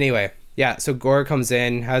 Anyway, yeah. So Gore comes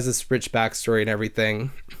in, has this rich backstory and everything.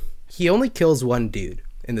 He only kills one dude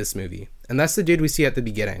in this movie, and that's the dude we see at the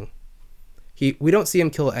beginning. We don't see him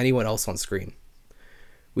kill anyone else on screen.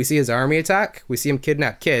 We see his army attack. We see him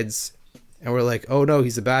kidnap kids. And we're like, oh no,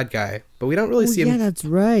 he's a bad guy. But we don't really see him that's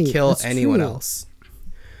right. kill That's anyone true. else.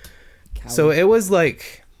 So it was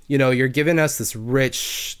like, you're giving us this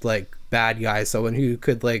rich, like, bad guy, someone who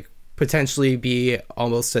could, like, potentially be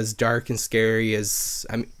almost as dark and scary as,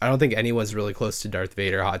 I don't think anyone's really close to Darth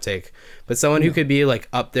Vader, hot take, but someone who could be, like,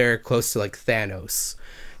 up there close to, like, Thanos.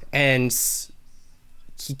 And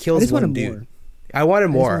he kills one dude. More. I wanted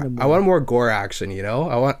more. I wanted more Gore action,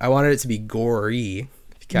 I wanted it to be gory.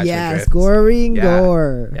 Yes, gory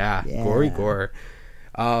gore. Yeah, gory gore.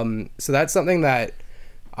 So that's something that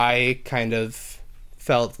I kind of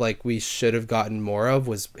felt like we should have gotten more of,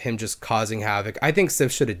 was him just causing havoc. I think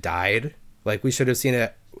Sif should have died. Like, we should have seen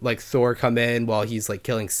it, like, Thor come in while he's, like,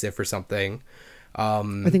 killing Sif or something. I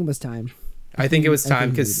think it was time. I think it was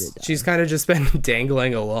time, because she's kind of just been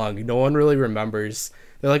dangling along. No one really remembers.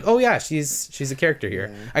 They're like, oh yeah, she's a character here.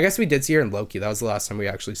 Yeah. I guess we did see her in Loki. That was the last time we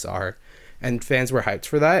actually saw her. And fans were hyped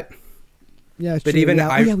for that. Yeah, but true.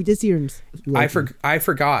 Even we did see her in Loki. I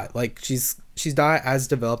forgot. Like, she's not as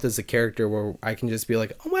developed as a character where I can just be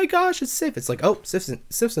like, oh my gosh, it's Sif. It's like, oh, Sif's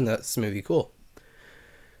in this movie. Cool.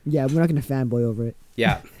 Yeah, we're not gonna fanboy over it.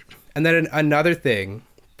 Yeah. And then another thing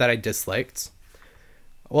that I disliked.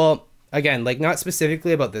 Well, again, like, not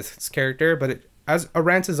specifically about this character, but as a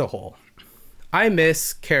rant as a whole. I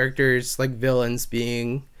miss characters like villains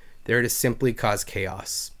being there to simply cause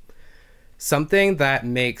chaos. Something that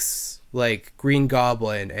makes, like, Green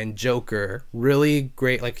Goblin and Joker really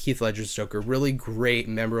great, like Heath Ledger's Joker, really great,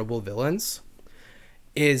 memorable villains,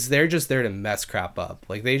 is they're just there to mess crap up.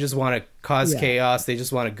 Like, they just want to cause chaos. They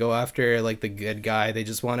just want to go after, like, the good guy. They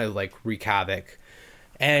just want to, like, wreak havoc.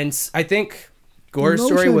 And I think Gore's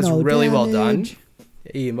story was really well done.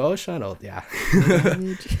 Emotional, yeah.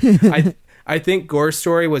 I think Gore's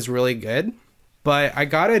story was really good. But I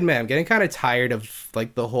gotta admit, I'm getting kind of tired of,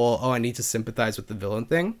 like, the whole, I need to sympathize with the villain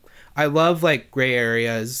thing. I love, like, gray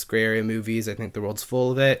area movies. I think the world's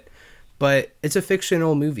full of it. But it's a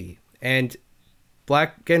fictional movie. And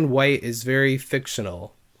black and white is very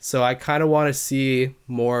fictional. So I kind of want to see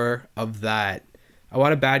more of that. I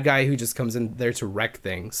want a bad guy who just comes in there to wreck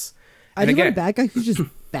things. I do want a bad guy who's just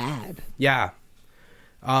bad. Yeah.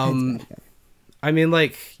 I mean,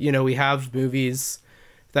 like, we have movies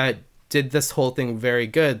that did this whole thing very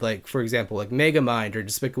good, like, for example, like Megamind or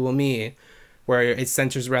Despicable Me, where it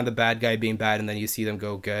centers around the bad guy being bad and then you see them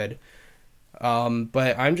go good.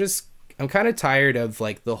 But I'm kind of tired of,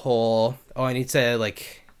 like, the whole, I need to,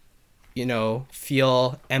 like,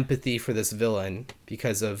 feel empathy for this villain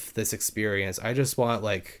because of this experience. I just want,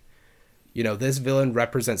 like, this villain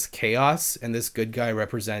represents chaos and this good guy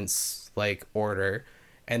represents, like, order,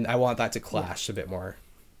 and I want that to clash a bit more.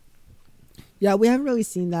 Yeah, we haven't really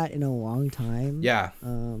seen that in a long time. Yeah. I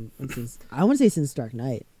want to say since Dark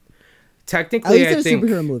Knight. Technically, at least I think a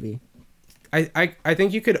superhero movie. I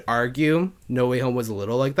think you could argue No Way Home was a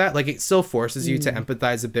little like that. Like, it still forces you to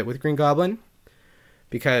empathize a bit with Green Goblin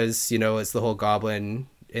because, it's the whole Goblin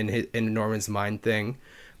in Norman's mind thing.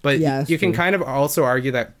 But you can kind of also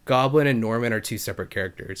argue that Goblin and Norman are two separate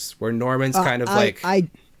characters, where Norman's kind of that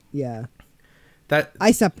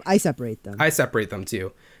I separate them. I separate them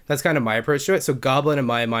too. That's kind of my approach to it. So Goblin in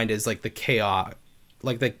my mind is like the chaotic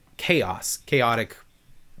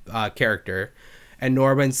character, and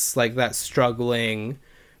Norman's like that struggling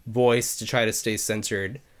voice to try to stay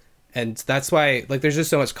centered, and that's why, like, there's just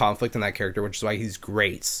so much conflict in that character, which is why he's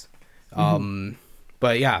great.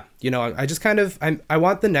 But yeah, I just kind of I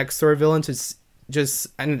want the next Thor villain to just,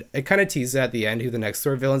 and it kind of teases at the end who the next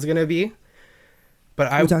Thor villain's gonna be.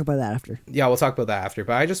 But we'll talk about that after. Yeah, we'll talk about that after.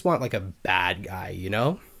 But I just want, like, a bad guy,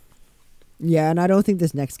 Yeah, and I don't think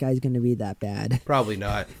this next guy's going to be that bad. Probably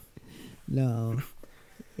not. No.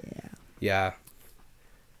 Yeah. Yeah.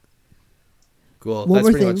 Cool. One That's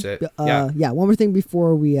more pretty thing. much it. Yeah. Yeah. One more thing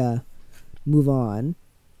before we move on.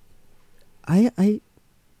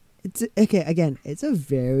 It's okay. Again, it's a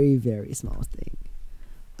very very small thing.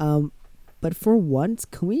 Um, but for once,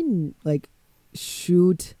 can we like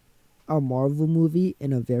shoot a Marvel movie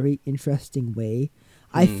in a very interesting way?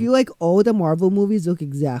 I feel like all the Marvel movies look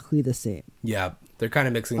exactly the same. Yeah. They're kind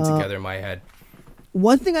of mixing Uh, together in my head.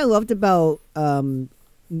 One thing I loved about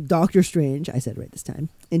Doctor Strange, I said right this time,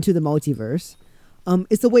 Into the Multiverse,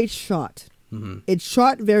 is the way it's shot. Mm-hmm. It's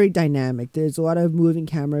shot very dynamic. There's a lot of moving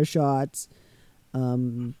camera shots,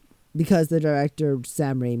 because the director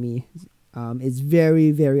Sam Raimi is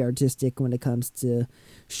very very artistic when it comes to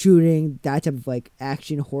shooting that type of like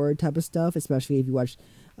action horror type of stuff. Especially if you watch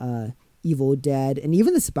Evil Dead and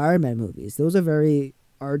even the Spider-Man movies. Those are very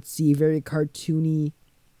artsy, very cartoony,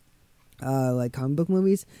 like comic book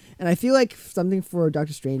movies. And I feel like something for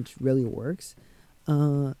Doctor Strange really works.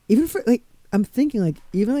 Even for like, I'm thinking like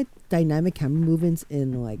even like dynamic camera movements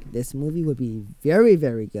in like this movie would be very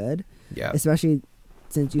very good. Yeah. Especially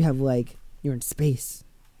since you have like you're in space.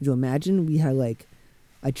 Would you imagine we had like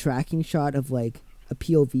a tracking shot of like a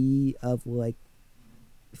POV of like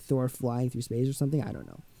Thor flying through space or something? I don't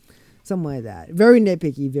know. Something like that. Very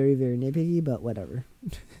nitpicky, very, very nitpicky, but whatever.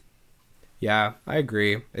 Yeah, I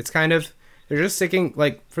agree. It's kind of, they're just sticking,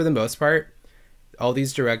 like, for the most part, all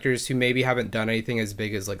these directors who maybe haven't done anything as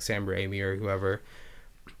big as, like, Sam Raimi or whoever,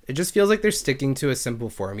 it just feels like they're sticking to a simple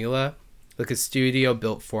formula, like a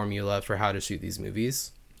studio-built formula for how to shoot these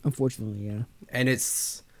movies. Unfortunately, yeah. And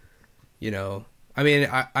it's, you know, I mean,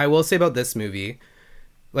 I will say about this movie,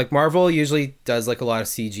 like Marvel usually does like a lot of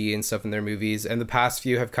CG and stuff in their movies, and the past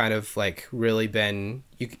few have kind of like really been,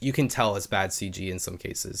 you can tell it's bad CG in some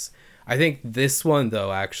cases. I think this one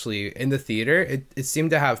though, actually in the theater, it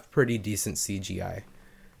seemed to have pretty decent CGI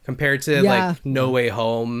compared to like No Way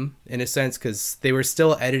Home in a sense, because they were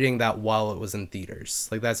still editing that while it was in theaters.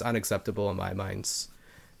 Like that's unacceptable in my mind.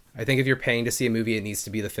 I think if you're paying to see a movie, it needs to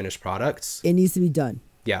be the finished product. It needs to be done.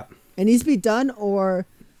 Yeah. It needs to be done, or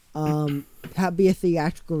be a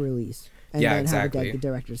theatrical release, and Yeah, then exactly. have the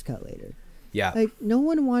director's cut later. Yeah. Like no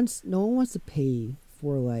one wants to pay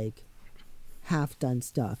for like half done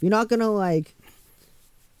stuff. You're not gonna like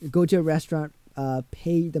go to a restaurant,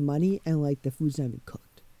 pay the money, and like the food's not even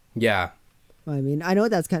cooked. Yeah. I mean, I know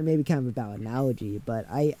that's maybe kind of a bad analogy, but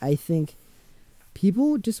I think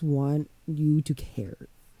people just want you to care.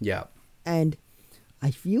 Yeah. And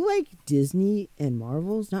I feel like Disney and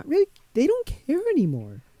Marvel's not really, they don't care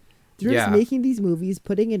anymore. They're just making these movies,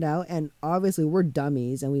 putting it out, and obviously we're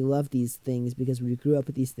dummies and we love these things because we grew up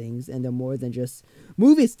with these things and they're more than just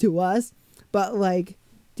movies to us. But like,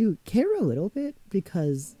 dude, care a little bit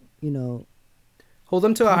because, you know, hold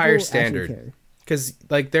them to a higher standard. Because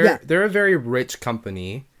like they're a very rich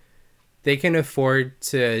company. They can afford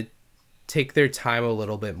to take their time a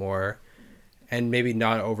little bit more and maybe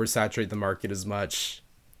not oversaturate the market as much.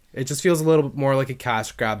 It just feels a little bit more like a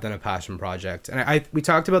cash grab than a passion project. And we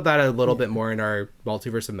talked about that a little bit more in our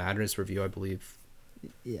Multiverse of Madness review, I believe.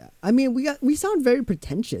 Yeah. I mean, we sound very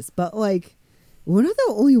pretentious, but like we're not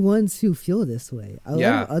the only ones who feel this way. A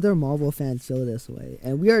lot of other Marvel fans feel this way,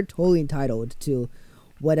 and we are totally entitled to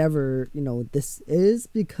whatever, you know, this is,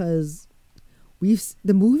 because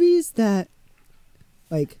the movies that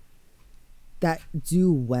like that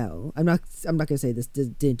do well. I'm not gonna say this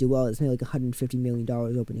didn't do well. It's made like $150 million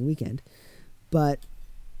opening weekend, but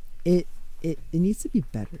it needs to be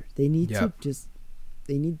better. They need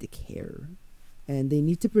they need to care, and they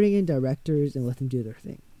need to bring in directors and let them do their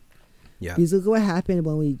thing. Yeah. Because look what happened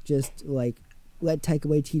when we just like let Taika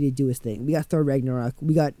Waititi do his thing. We got Thor Ragnarok.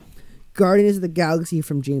 We got Guardians of the Galaxy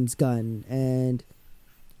from James Gunn, and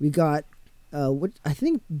we got what I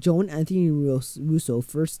think Joan Anthony Russo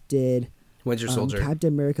first did. Winter Soldier.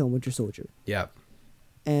 Captain America and Winter Soldier. Yeah.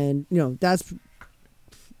 And, you know, that's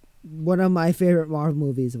one of my favorite Marvel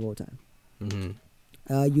movies of all time.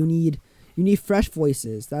 Mm-hmm. You need fresh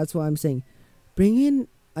voices. That's why I'm saying bring in,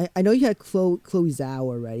 I know you had Chloe Zhao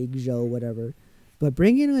already, Zhou, whatever, but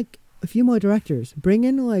bring in like a few more directors. Bring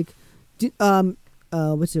in like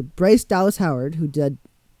Bryce Dallas Howard, who did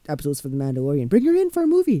episodes for The Mandalorian. Bring her in for a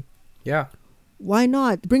movie. Yeah. Why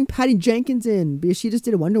not? Bring Patty Jenkins in, because she just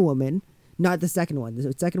did a Wonder Woman. Not the second one.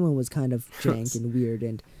 The second one was kind of jank and weird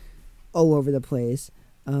and all over the place.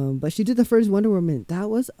 But she did the first Wonder Woman. That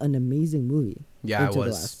was an amazing movie. Yeah, it was.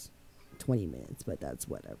 The last 20 minutes, but that's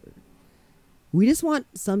whatever. We just want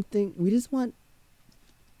something. We just want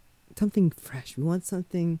something fresh. We want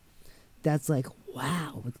something that's like,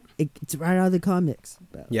 wow, it's right out of the comics.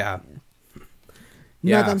 But,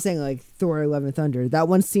 Not that I'm saying like Thor: Love and Thunder. That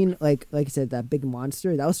one scene, like I said, that big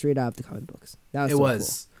monster, that was straight out of the comic books. That was It so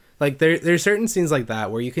was. Like there's certain scenes like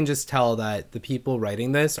that where you can just tell that the people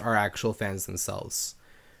writing this are actual fans themselves.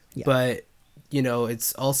 Yeah. But, you know,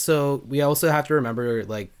 it's also, we also have to remember,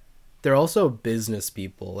 like, they're also business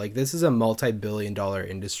people. Like, this is a multi-billion-dollar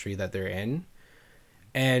industry that they're in.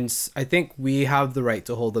 And I think we have the right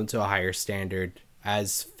to hold them to a higher standard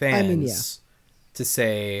as fans to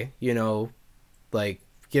say, you know, like,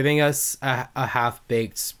 giving us a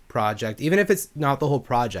half-baked project, even if it's not the whole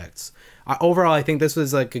project. Overall, I think this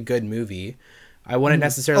was, like, a good movie. I wouldn't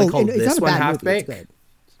necessarily call this one half-baked.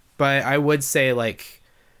 But I would say, like,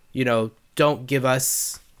 you know, don't give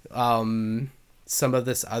us some of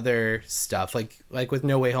this other stuff. Like with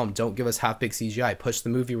No Way Home, don't give us half-baked CGI. Push the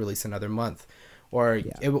movie release another month. Or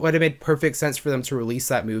it would have made perfect sense for them to release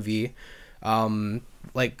that movie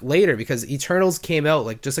like later, because Eternals came out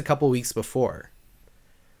like just a couple weeks before.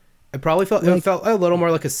 It probably felt it felt a little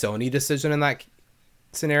more like a Sony decision in that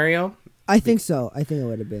scenario. I think so. I think it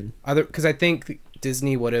would have been because I think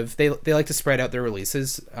Disney would have they like to spread out their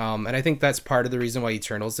releases, and I think that's part of the reason why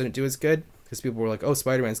Eternals didn't do as good, because people were like, oh,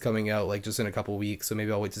 Spider-Man's coming out like just in a couple weeks, so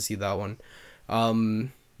maybe I'll wait to see that one.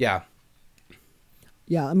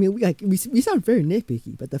 Yeah, I mean, we sound very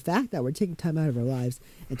nitpicky, but the fact that we're taking time out of our lives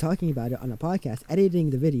and talking about it on a podcast,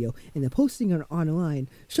 editing the video, and then posting it online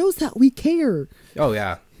shows that we care. Oh,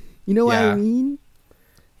 yeah. You know what I mean?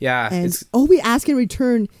 Yeah. And all we ask in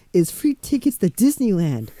return is free tickets to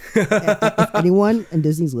Disneyland. If anyone in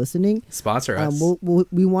Disney's listening, sponsor us.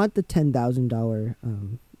 We want the $10,000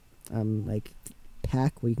 like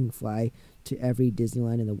pack where you can fly to every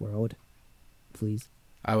Disneyland in the world, please.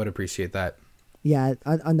 I would appreciate that. Yeah,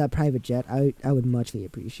 on that private jet, I would muchly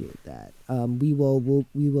appreciate that. We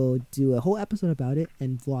will do a whole episode about it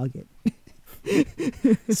and vlog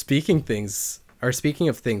it. Speaking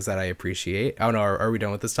of things that I appreciate, I don't know, are we done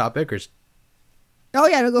with this topic or? Oh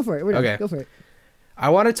yeah, no, go for it. We're done. Okay, go for it. I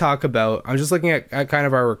want to talk about. I'm just looking at kind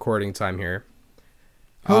of our recording time here.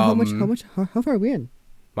 How far are we in?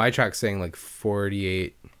 My track's saying like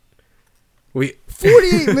 48.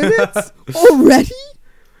 48 minutes already?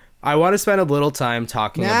 I want to spend a little time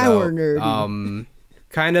talking we're about nerdy.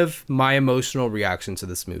 kind of my emotional reaction to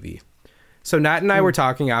this movie. So Nat and I were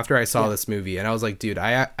talking after I saw this movie, and I was like, dude,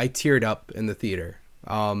 I teared up in the theater.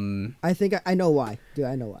 I think I know why. Dude,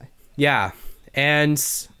 I know why. Yeah, and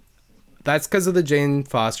that's because of the Jane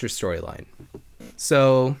Foster storyline.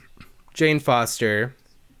 So Jane Foster,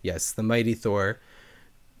 yes, the mighty Thor,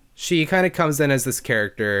 she kind of comes in as this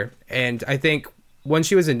character, and I think when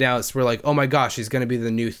she was announced, we're like, oh my gosh, she's going to be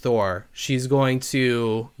the new Thor. She's going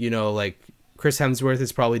to, you know, like, Chris Hemsworth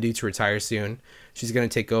is probably due to retire soon. She's going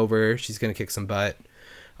to take over. She's going to kick some butt.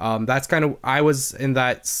 That's kind of, I was in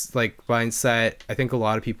that, like, mindset. I think a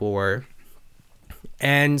lot of people were.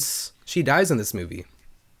 And she dies in this movie.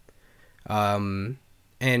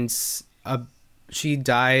 She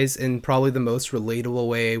dies in probably the most relatable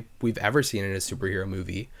way we've ever seen in a superhero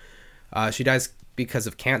movie. She dies because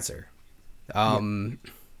of cancer.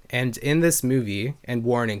 And in this movie, and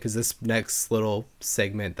warning, because this next little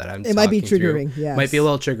segment that I'm might be triggering, might be a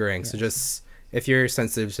little triggering. So just, if you're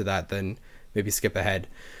sensitive to that, then maybe skip ahead.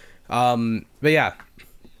 But yeah,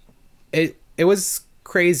 it was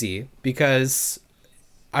crazy because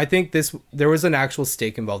I think there was an actual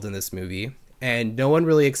stake involved in this movie, and no one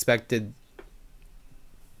really expected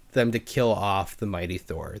them to kill off the mighty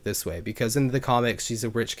Thor this way, because in the comics, she's a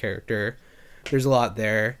rich character. There's a lot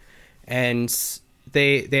there. And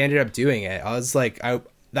they ended up doing it. I was like,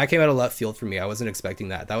 that came out of left field for me. I wasn't expecting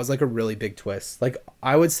that. That was like a really big twist. Like,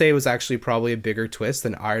 I would say it was actually probably a bigger twist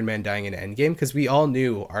than Iron Man dying in Endgame, because we all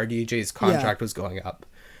knew RDJ's contract was going up.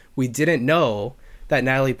 We didn't know that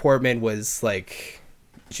Natalie Portman was like,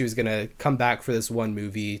 she was gonna come back for this one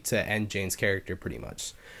movie to end Jane's character pretty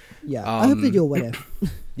much. Yeah, I hope they do a what if.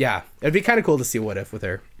 Yeah, it'd be kind of cool to see a what if with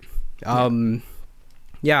her.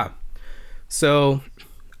 Yeah. So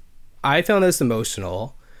I found this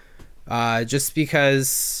emotional just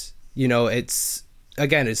because, you know, it's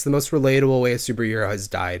the most relatable way a superhero has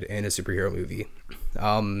died in a superhero movie.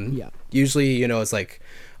 Usually, you know, it's like,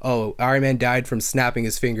 oh, Iron Man died from snapping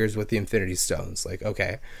his fingers with the Infinity Stones. Like,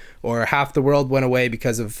 okay. Or half the world went away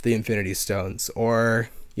because of the Infinity Stones. Or,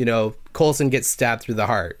 you know, Coulson gets stabbed through the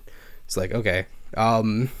heart. It's like, okay.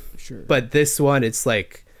 Sure. But this one, it's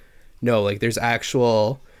like, no, like there's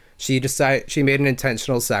actual... She made an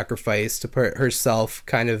intentional sacrifice to put herself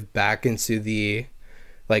kind of back into the,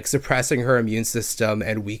 like, suppressing her immune system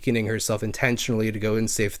and weakening herself intentionally to go and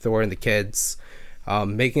save Thor and the kids.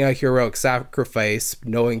 making a heroic sacrifice,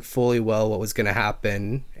 knowing fully well what was going to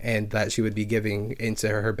happen and that she would be giving into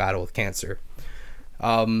her battle with cancer.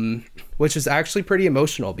 Which is actually pretty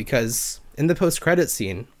emotional because in the post-credit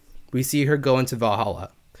scene, we see her go into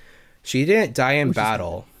Valhalla. She didn't die in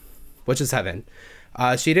battle, which is heaven.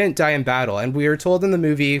 She didn't die in battle, and we were told in the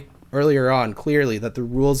movie earlier on clearly that the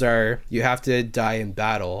rules are you have to die in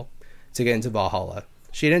battle to get into Valhalla.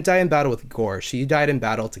 She didn't die in battle with gore. She died in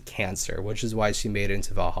battle to cancer, which is why she made it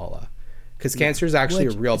into Valhalla. Because cancer is actually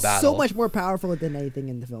a real battle. So much more powerful than anything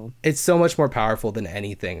in the film. It's so much more powerful than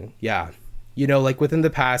anything. Yeah. You know, like within the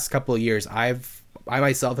past couple of years, I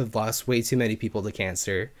myself have lost way too many people to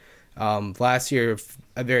cancer. Last year,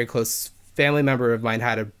 a very close family member of mine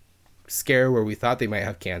had a scare where we thought they might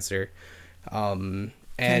have cancer. And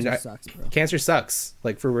Cancer sucks, bro. Cancer sucks,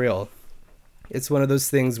 like for real. It's one of those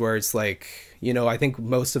things where it's like, you know, I think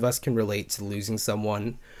most of us can relate to losing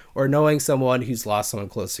someone or knowing someone who's lost someone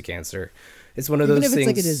close to cancer. It's one of those things. Even if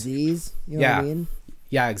it's like a disease, you know what I mean?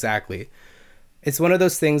 Yeah, exactly. It's one of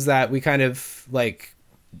those things that we kind of like,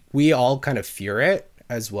 we all kind of fear it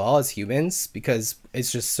as well as humans because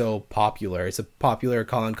it's just so popular. It's a popular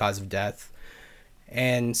common cause of death.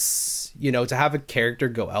 And, you know, to have a character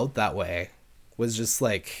go out that way was just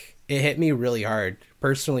like, it hit me really hard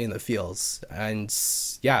personally in the feels. And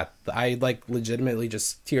yeah, I like legitimately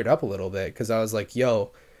just teared up a little bit because I was like,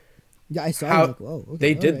 yo, yeah, I saw how like, whoa, okay,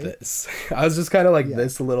 they did this. I was just kind of like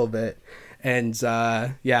this a little bit. And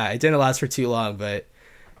yeah, it didn't last for too long, but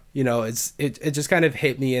you know, it just kind of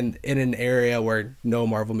hit me in an area where no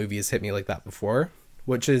Marvel movie has hit me like that before,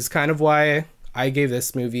 which is kind of why I gave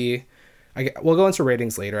this movie, we'll go into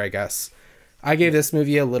ratings later, I guess. I gave this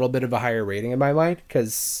movie a little bit of a higher rating in my mind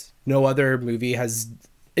because no other movie has,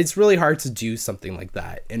 it's really hard to do something like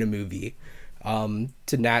that in a movie,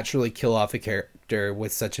 to naturally kill off a character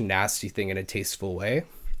with such a nasty thing in a tasteful way.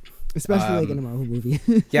 Especially like in a Marvel movie.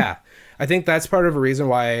 Yeah. I think that's part of a reason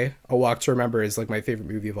why A Walk to Remember is like my favorite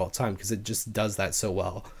movie of all time because it just does that so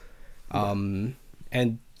well. And,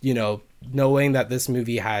 you know, knowing that this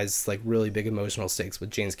movie has like really big emotional stakes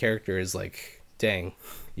with Jane's character is like, dang,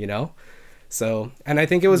 you know? So, and I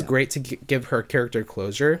think it was great to give her character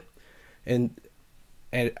closure and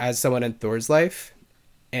as someone in Thor's life.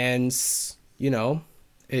 And, you know,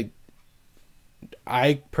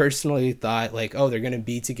 I personally thought like, oh, they're going to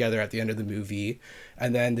be together at the end of the movie.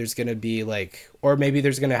 And then there's going to be like, or maybe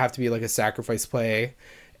there's going to have to be like a sacrifice play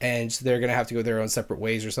and they're going to have to go their own separate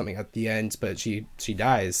ways or something at the end. But she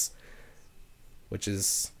dies, which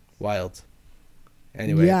is wild.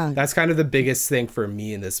 Anyway, that's kind of the biggest thing for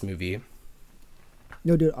me in this movie.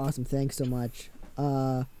 No, dude, awesome. Thanks so much.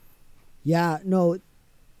 Yeah, no,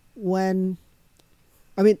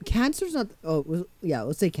 cancer's not,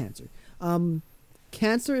 let's say cancer.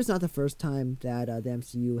 Cancer is not the first time that the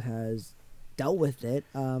MCU has dealt with it.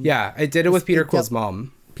 I did it with Peter Quill's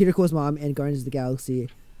mom. Peter Quill's mom and Guardians of the Galaxy.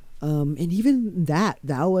 And even that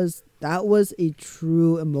was a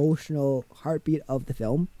true emotional heartbeat of the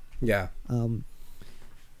film. Yeah.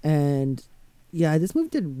 And yeah, this movie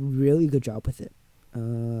did a really good job with it.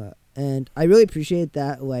 And I really appreciate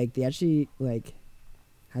that, like, they actually, like,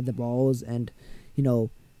 had the balls and, you know,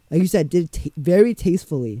 like you said, did very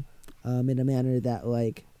tastefully, in a manner that,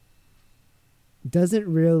 like, doesn't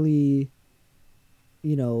really,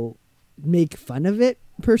 you know, make fun of it,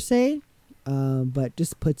 per se, but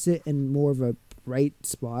just puts it in more of a bright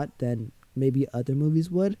spot than maybe other movies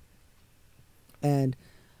would. And,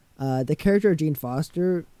 the character of Jane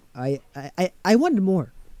Foster, I wanted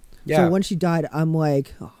more. Yeah. So when she died, I'm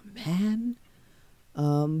like, oh man.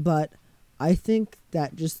 But I think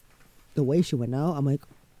that just the way she went out, I'm like,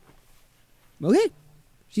 okay,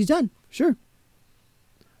 she's done. Sure.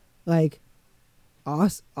 Like,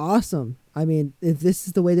 awesome. I mean, if this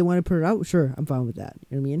is the way they want to put it out, sure, I'm fine with that.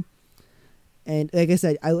 You know what I mean? And like I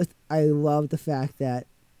said, I love the fact that,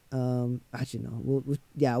 actually no,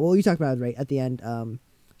 you talked about it right at the end.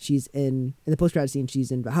 She's in the post-credit scene.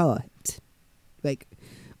 She's in Valhalla, like,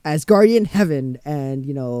 as Guardian Heaven, and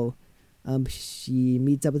you know, she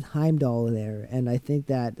meets up with Heimdall there, and I think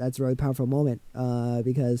that that's a really powerful moment,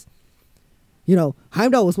 because, you know,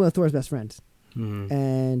 Heimdall was one of Thor's best friends,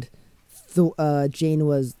 and Jane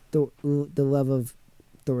was the love of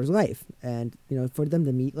Thor's life, and you know, for them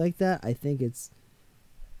to meet like that, I think it's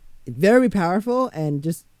very powerful, and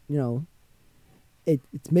just, you know,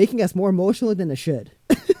 it's making us more emotional than it should.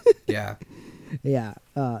 Yeah.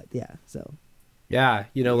 So. Yeah,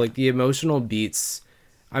 you know, like the emotional beats.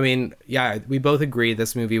 I mean, yeah, we both agree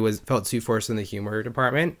this movie felt too forced in the humor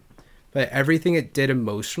department, but everything it did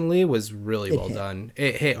emotionally was really well done.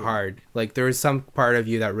 It hit hard. Like there was some part of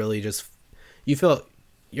you that really just, you feel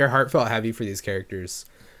your heart felt heavy for these characters.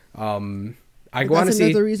 I want to That's see.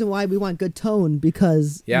 another reason why we want good tone,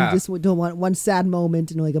 because Yeah. we just don't want one sad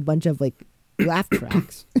moment and like a bunch of like laugh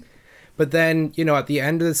tracks. But then, you know, at the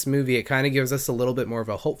end of this movie, it kind of gives us a little bit more of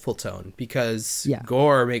a hopeful tone, because Yeah.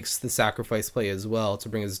 Gore makes the sacrifice play as well to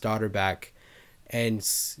bring his daughter back. And,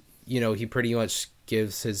 you know, he pretty much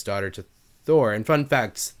gives his daughter to Thor. And fun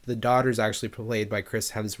fact, the daughter's actually played by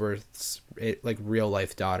Chris Hemsworth's like real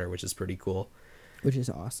life daughter, which is pretty cool. Which is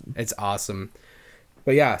awesome. It's awesome.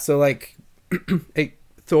 But yeah, so like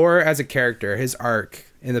Thor as a character, his arc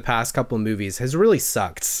in the past couple of movies has really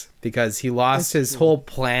sucked, because he lost his whole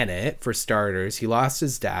planet, for starters. He lost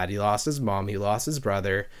his dad, he lost his mom, he lost his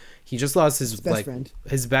brother. He just lost his best like friend.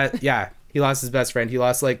 his best yeah, he lost his best friend. He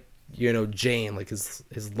lost like, you know, Jane, like his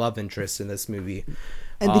love interest in this movie.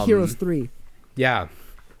 And the Heroes 3. Yeah.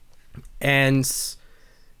 And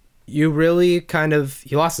you really kind of,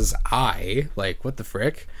 he lost his eye, like what the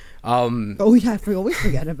frick? Oh yeah, I always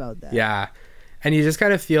forget about that. Yeah. And you just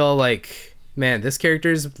kind of feel like, man, this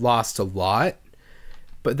character's lost a lot.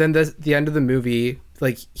 But then the end of the movie,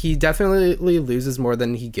 like, he definitely loses more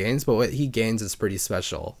than he gains, but what he gains is pretty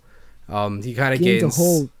special. He kind of gains a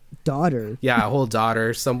whole daughter. Yeah, a whole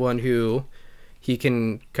daughter, someone who he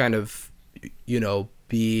can kind of, you know,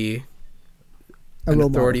 be an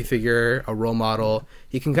authority figure, a role model.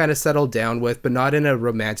 He can kind of settle down with, but not in a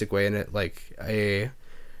romantic way, in it like a,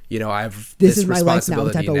 you know, I have this is my life now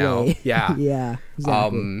responsibility type now. of way. Yeah. Yeah,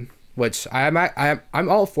 exactly. Which I'm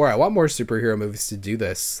all for. I want more superhero movies to do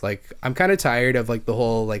this. Like, I'm kind of tired of like the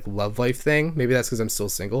whole like love life thing. Maybe that's because I'm still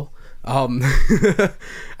single.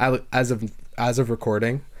 As of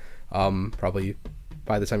recording, probably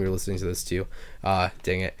by the time you're listening to this too.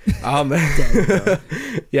 Dang it.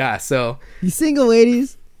 Yeah. So You single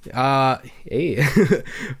ladies? Hey.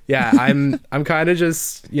 Yeah, I'm kind of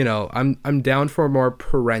just, you know, I'm down for more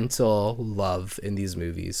parental love in these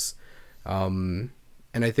movies.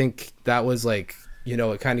 And I think that was like, you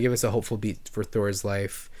know, it kind of gave us a hopeful beat for Thor's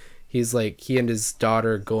life. He's like, he and his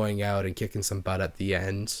daughter going out and kicking some butt at the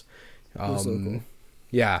end. So cool.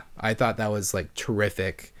 Yeah, I thought that was like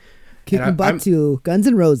terrific. Kicking butt to Guns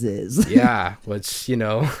N' Roses. Yeah, which, you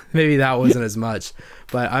know, maybe that wasn't as much,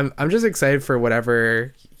 but I'm just excited for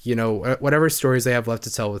whatever, you know, whatever stories they have left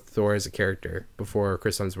to tell with Thor as a character before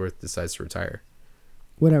Chris Hemsworth decides to retire.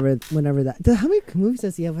 Whenever that. How many movies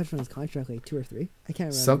does he have left on his contract? Like 2 or 3? I can't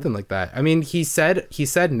remember. Something like that. I mean, he said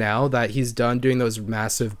now that he's done doing those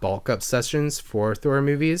massive bulk up sessions for Thor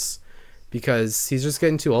movies, because he's just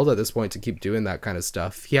getting too old at this point to keep doing that kind of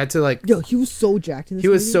stuff. He had to like, yo, he was so jacked in this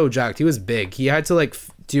movie. so jacked. He was big. He had to like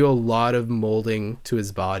do a lot of molding to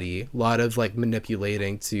his body, a lot of like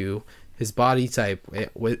manipulating to his body type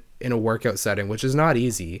in a workout setting, which is not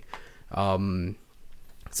easy.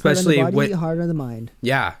 Especially harder on the mind.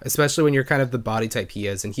 Yeah, especially when you're kind of the body type he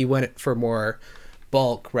is, and he went for more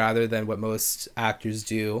bulk rather than what most actors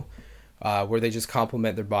do, where they just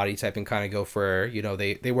complement their body type and kind of go for, you know,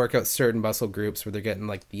 they work out certain muscle groups where they're getting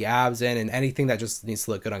like the abs in and anything that just needs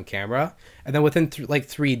to look good on camera, and then within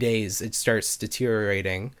 3 days it starts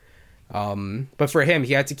deteriorating. But for him,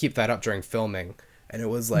 he had to keep that up during filming, and it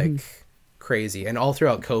was like crazy, and all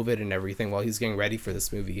throughout COVID and everything while he's getting ready for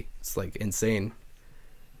this movie. It's like insane.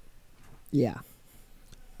 Yeah.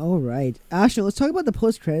 All right. Ashton, let's talk about the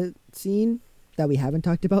post-credit scene that we haven't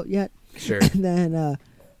talked about yet. Sure. And then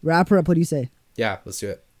wrap her up. What do you say? Yeah, let's do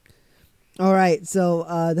it. All right.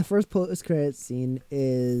 So the first post-credit scene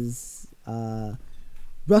is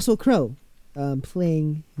Russell Crowe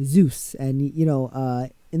playing Zeus. And, you know,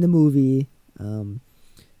 in the movie,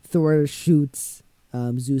 Thor shoots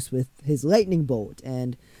Zeus with his lightning bolt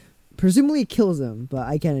and presumably kills him, but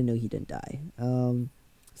I kind of know he didn't die.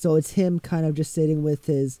 So it's him kind of just sitting with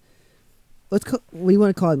his, what do you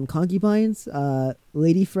want to call them? Concubines?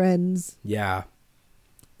 Lady friends? Yeah.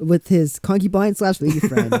 With his concubines / lady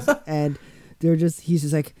friends. And he's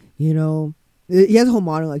just like, you know, he has a whole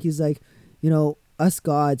monologue. He's like, you know, us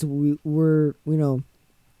gods, we're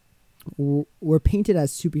painted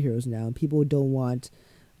as superheroes now. And people don't want,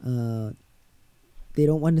 they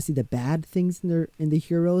don't want to see the bad things in the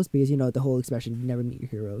heroes, because, you know, the whole expression, you never meet your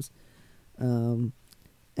heroes.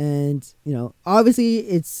 And, you know, obviously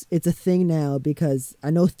it's a thing now, because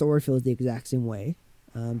I know Thor feels the exact same way,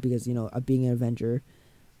 because, you know, of being an Avenger.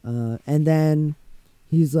 And then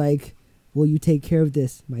he's like, will you take care of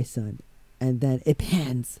this, my son? And then it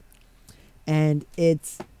pans. And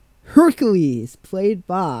it's Hercules, played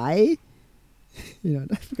by, you know,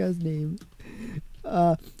 I forgot his name.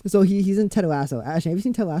 So he's in Ted Lasso. Ashley, have you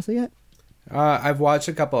seen Ted Lasso yet? I've watched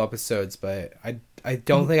a couple episodes, but I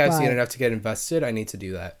don't think I've seen enough to get invested. I need to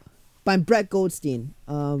do that. by Brett Goldstein,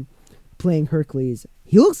 playing Hercules.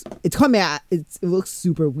 He looks, it's comic, it looks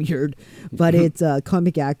super weird, but it's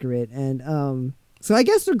comic accurate. And so I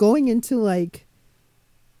guess they're going into like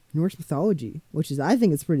Norse mythology, which is, I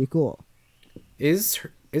think it's pretty cool. Is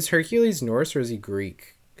Hercules Norse or is he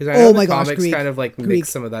Greek? Because I know the comics Greek. kind of like mix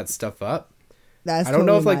some of that stuff up. That's I don't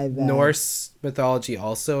know if totally like Norse mythology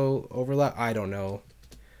also overlap. I don't know.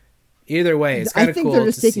 Either way, it's kind of cool. I think they're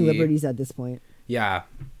just taking liberties at this point. Yeah.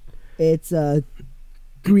 It's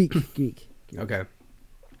Greek. Okay.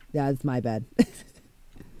 Yeah, it's my bad.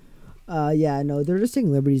 Yeah, no, they're just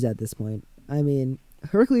taking liberties at this point. I mean,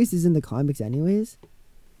 Hercules is in the comics anyways,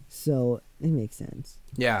 so it makes sense.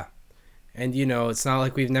 Yeah. And, you know, it's not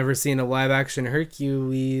like we've never seen a live-action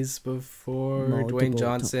Hercules before. Dwayne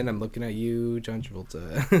Johnson, I'm looking at you, John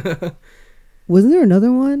Travolta. Wasn't there another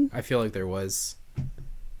one? I feel like there was.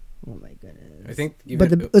 Oh, my goodness. I think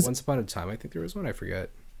even Once Upon a Time, I think there was one. I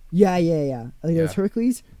forget. Yeah. Like, there's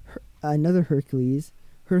Hercules, another Hercules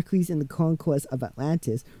in the Conquest of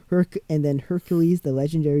Atlantis, and then Hercules, the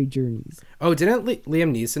Legendary Journeys. Oh, didn't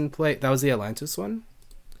Liam Neeson play? That was the Atlantis one?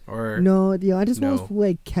 Or no, the Atlantis one was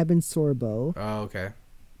like Kevin Sorbo. Oh, okay.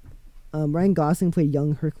 Ryan Gosling played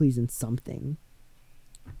young Hercules in something.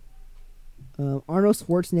 Arnold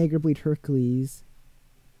Schwarzenegger played Hercules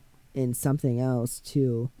in something else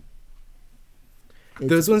too.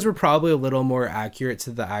 Those ones were probably a little more accurate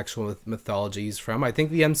to the actual mythology he's from. I think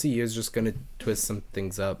the MCU is just going to twist some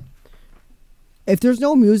things up. If there's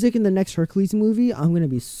no music in the next Hercules movie, I'm going to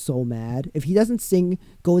be so mad. If he doesn't sing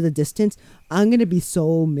Go the Distance, I'm going to be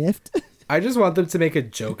so miffed. I just want them to make a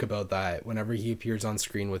joke about that whenever he appears on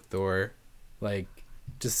screen with Thor. Like,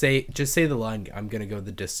 just say the line, I'm going to go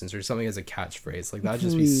the distance, or something as a catchphrase. Like, that'd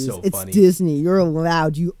just be so funny. It's Disney. You're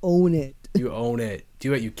allowed. You own it. You own it.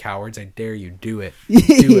 Do it, you cowards. I dare you. Do it.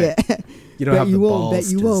 Do it. You don't have the balls, Bet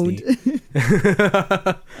you Disney.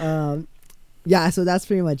 won't. Yeah, so that's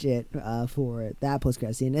pretty much it for that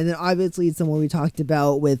post-credit scene. And then obviously it's the one we talked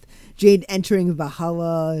about with Jade entering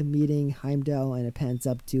Valhalla, meeting Heimdall, and it pans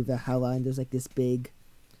up to Valhalla, and there's like this big,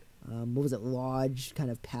 lodge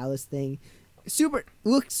kind of palace thing.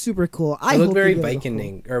 Looks super cool. It looked very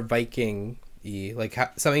Viking-y, like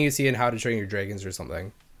something you see in How to Train Your Dragons or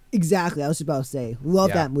something. Exactly, I was about to say.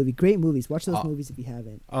 Love that movie. Great movies. Watch those movies if you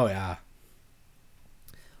haven't. Oh, yeah.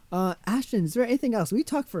 Ashton, is there anything else? We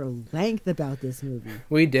talked for length about this movie.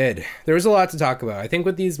 We did. There was a lot to talk about. I think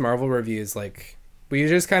with these Marvel reviews, like, we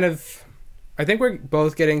just kind of... I think we're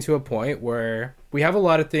both getting to a point where we have a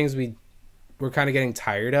lot of things we're kind of getting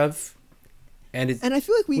tired of. And I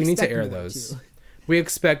feel like we need to air those. Too. We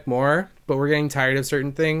expect more, but we're getting tired of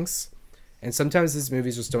certain things. And sometimes these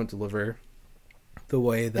movies just don't deliver the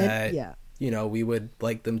way that, we would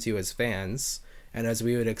like them to as fans. And as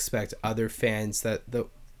we would expect other fans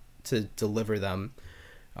to deliver them.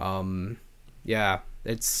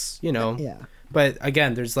 It's but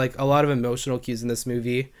again, there's like a lot of emotional cues in this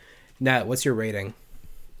movie. Nat, what's your rating?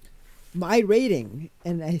 My rating,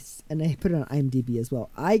 and I put it on IMDb as well,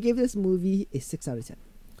 I gave this movie a 6 out of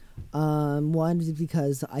 10. One is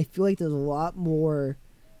because I feel like there's a lot more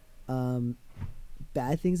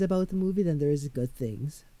bad things about the movie than there is good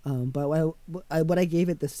things, but what I gave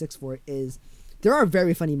it the 6 for is there are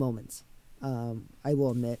very funny moments. I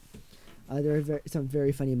will admit, there are some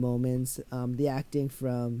very funny moments. The acting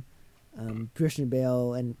from Christian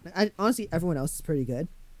Bale and honestly everyone else is pretty good.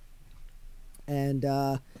 And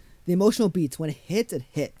the emotional beats, when it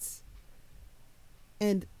hits.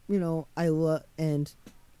 And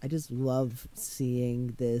I just love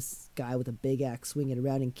seeing this guy with a big axe swing it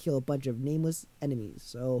around and kill a bunch of nameless enemies.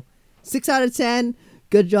 So 6 out of 10.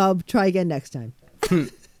 Good job. Try again next time.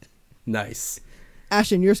 Nice.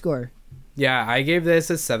 Ashton, your score. Yeah, I gave this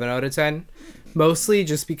a 7 out of 10. Mostly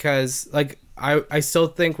just because, like, I still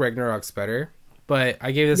think Ragnarok's better. But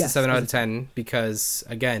I gave this a 7 out of 10 because,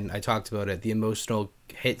 again, I talked about it. The emotional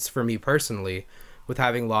hits for me personally with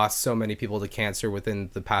having lost so many people to cancer within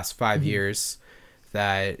the past 5 years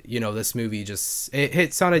that, this movie it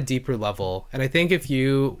hits on a deeper level. And I think if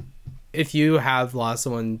you have lost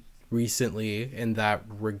someone recently in that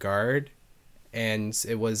regard and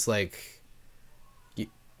it was like...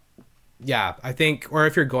 Yeah, I think, or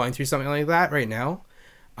if you're going through something like that right now,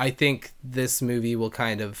 I think this movie will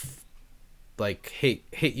kind of like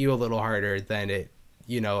hit you a little harder than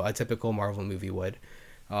a typical Marvel movie would.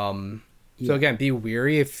 So again, be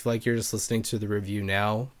wary if like you're just listening to the review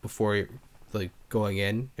now before like going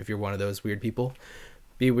in. If you're one of those weird people,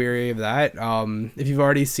 be wary of that. If you've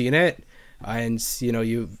already seen it and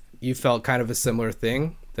you felt kind of a similar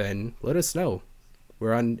thing, then let us know.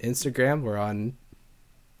 We're on Instagram. We're on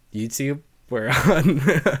YouTube. we're on.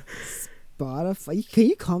 Spotify. Can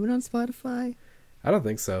you comment on Spotify? I don't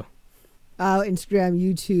think so. Instagram,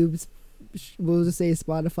 YouTube. We'll just say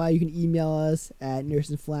Spotify. You can email us at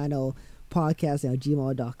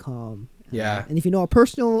nurseandflannelpodcast@gmail.com. Yeah. And if you know our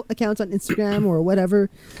personal accounts on Instagram or whatever,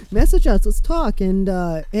 message us. Let's talk. And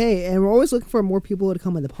hey, and we're always looking for more people to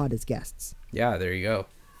come on the pod as guests. Yeah, there you go.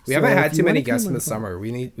 We So haven't had if too you many wanna come guests in on the the pod- summer.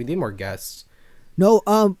 We need more guests. No,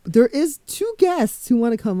 there is 2 guests who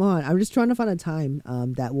want to come on. I'm just trying to find a time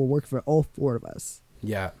that will work for all 4 of us.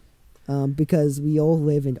 Yeah. Because we all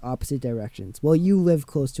live in opposite directions. Well, you live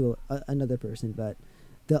close to another person, but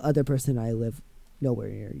the other person I live nowhere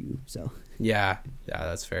near you. So Yeah. Yeah,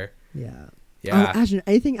 that's fair. yeah. Yeah. Ashton,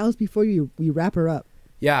 anything else before we wrap her up?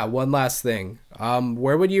 Yeah, one last thing.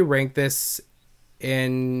 Where would you rank this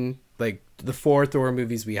in like the 4 Thor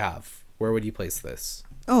movies we have? Where would you place this?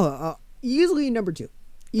 Easily number 2.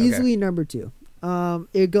 Easily number 2.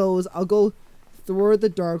 It goes. I'll go Thor: The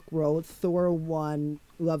Dark World, Thor 1,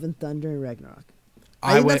 Love and Thunder, and Ragnarok.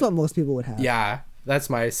 I think that's what most people would have. Yeah, that's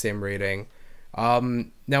my same rating.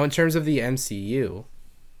 Now in terms of the MCU,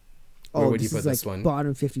 where would you put this one?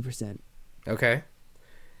 Bottom 50%. Okay. What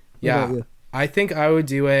about Yeah, you? I think I would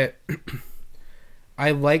do it.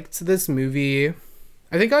 I liked this movie.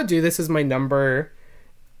 I think I'd do this as my number.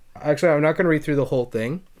 Actually, I'm not going to read through the whole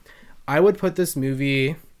thing. I would put this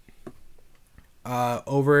movie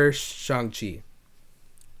over Shang-Chi.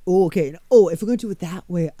 Oh, okay. Oh, if we're going to do it that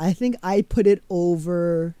way, I think I put it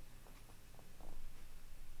over.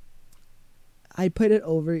 I put it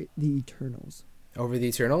over the Eternals, Over the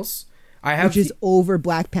Eternals? I have which is over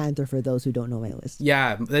Black Panther for those who don't know my list.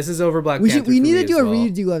 Yeah, this is over Black We Panther. we for need me to do as a well.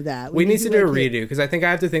 redo of that. We need to do a like redo because I think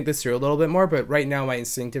I have to think this through a little bit more. But right now, my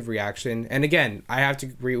instinctive reaction, and again, I have to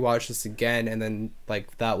rewatch this again, and then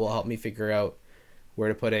like that will help me figure out where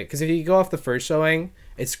to put it. Because if you go off the first showing,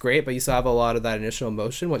 it's great, but you still have a lot of that initial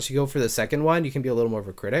emotion. Once you go for the second one, you can be a little more of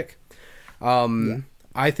a critic.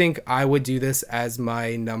 I think I would do this as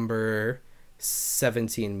my number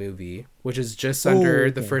 17 movie, which is just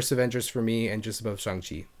under the first Avengers for me and just above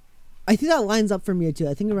Shang-Chi. I think that lines up for me too.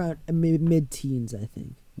 I think around mid-teens. I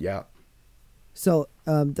think. Yeah. So,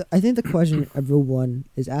 I think the question everyone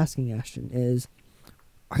is asking, Ashton, is,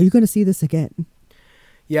 are you going to see this again?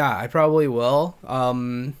 Yeah, I probably will.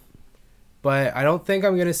 But I don't think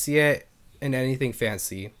I'm going to see it in anything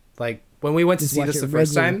fancy. Like, when we went to Just see watch this it the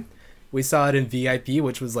first regular. time, we saw it in VIP,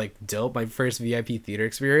 which was, like, dope. My first VIP theater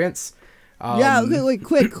experience. Yeah, okay, wait,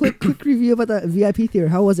 quick review about the VIP theater.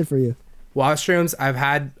 How was it for you? Washrooms,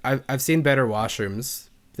 I've seen better washrooms.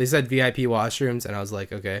 They said VIP washrooms, and I was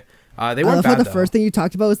like, okay. They weren't bad, the though. first thing you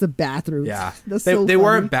talked about was the bathrooms. Yeah. That's they so they funny.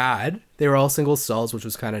 weren't bad. They were all single stalls, which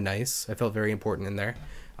was kind of nice. I felt very important in there.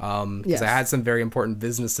 Because Yes. I had some very important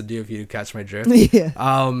business to do, if you catch my drift. Yeah.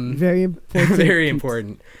 Very important. Very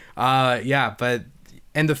important. Yeah,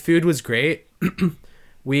 and the food was great.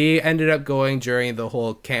 We ended up going during the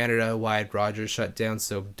whole Canada-wide Rogers shutdown,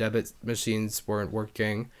 so debit machines weren't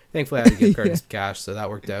working. Thankfully, I had to get cards cash, so that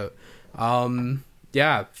worked out.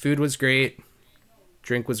 Yeah, food was great,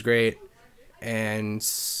 drink was great, and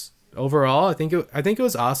overall, I think it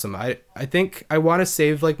was awesome. I think I want to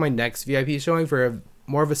save like my next VIP showing for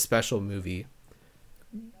more of a special movie.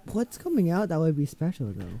 What's coming out that would be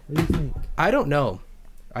special though? What do you think? I don't know.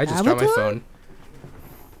 I just dropped my Avatar? phone.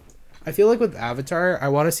 I feel like with Avatar, I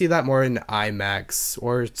want to see that more in IMAX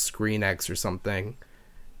or ScreenX or something.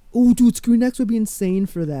 Oh, dude, ScreenX would be insane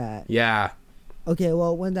for that. Yeah. Okay,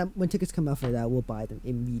 well, when tickets come out for that, we'll buy them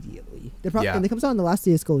immediately. Yeah. And it comes out on the last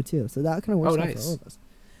day of school too, so that kind of works Oh, out nice. for all of us.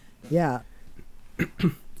 Yeah.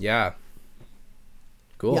 Yeah.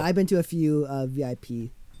 Cool. Yeah, I've been to a few VIP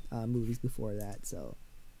movies before that, so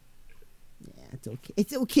yeah, it's okay.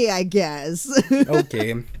 It's okay, I guess.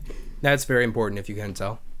 Okay. That's very important if you can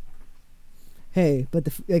tell. Hey, but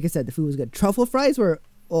like I said, the food was good. Truffle fries were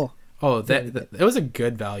It was a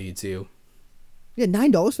good value too. yeah,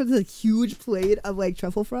 $9 for this huge plate of like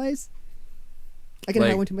truffle fries. I can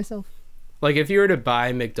have Like- one to myself. Like if you were to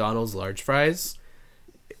buy McDonald's large fries,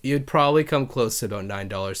 you'd probably come close to about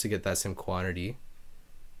 $9 to get that same quantity.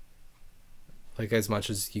 Like as much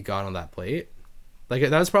as you got on that plate. Like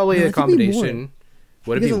that was probably No, a it could be more. combination.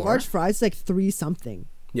 Would it Because be a more? large fries is like 3 something,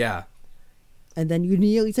 Yeah. and then you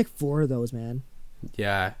need at least like 4 of those, man.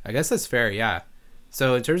 Yeah. I guess that's fair. Yeah.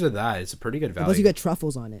 So in terms of that, it's a pretty good value. Plus you get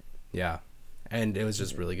truffles on it. Yeah. And it was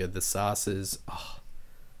just really good. The sauces. Oh,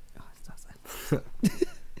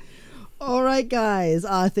 All right, guys.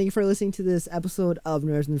 Thank you for listening to this episode of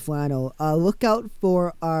Nerds and Flannel. Look out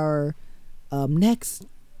for our next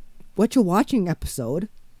What You're Watching episode.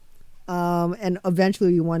 And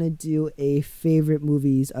eventually we want to do a favorite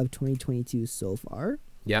movies of 2022 so far.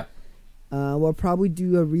 Yeah. We'll probably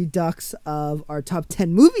do a redux of our top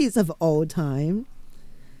 10 movies of all time.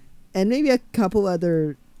 And maybe a couple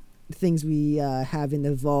other things we have in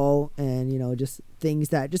the vault, and, you know, just things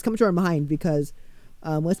that just come to our mind because,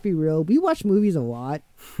 let's be real, we watch movies a lot.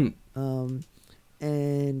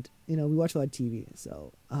 And, you know, we watch a lot of TV.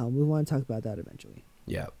 So we want to talk about that eventually.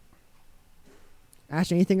 Yeah.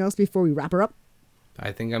 Ash, anything else before we wrap her up?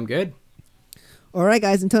 I think I'm good. All right,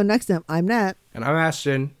 guys. Until next time, I'm Nat. And I'm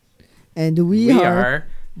Ashton. And we are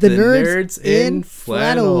the nerds in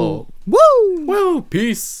flannel. Woo! Woo!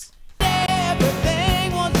 Peace.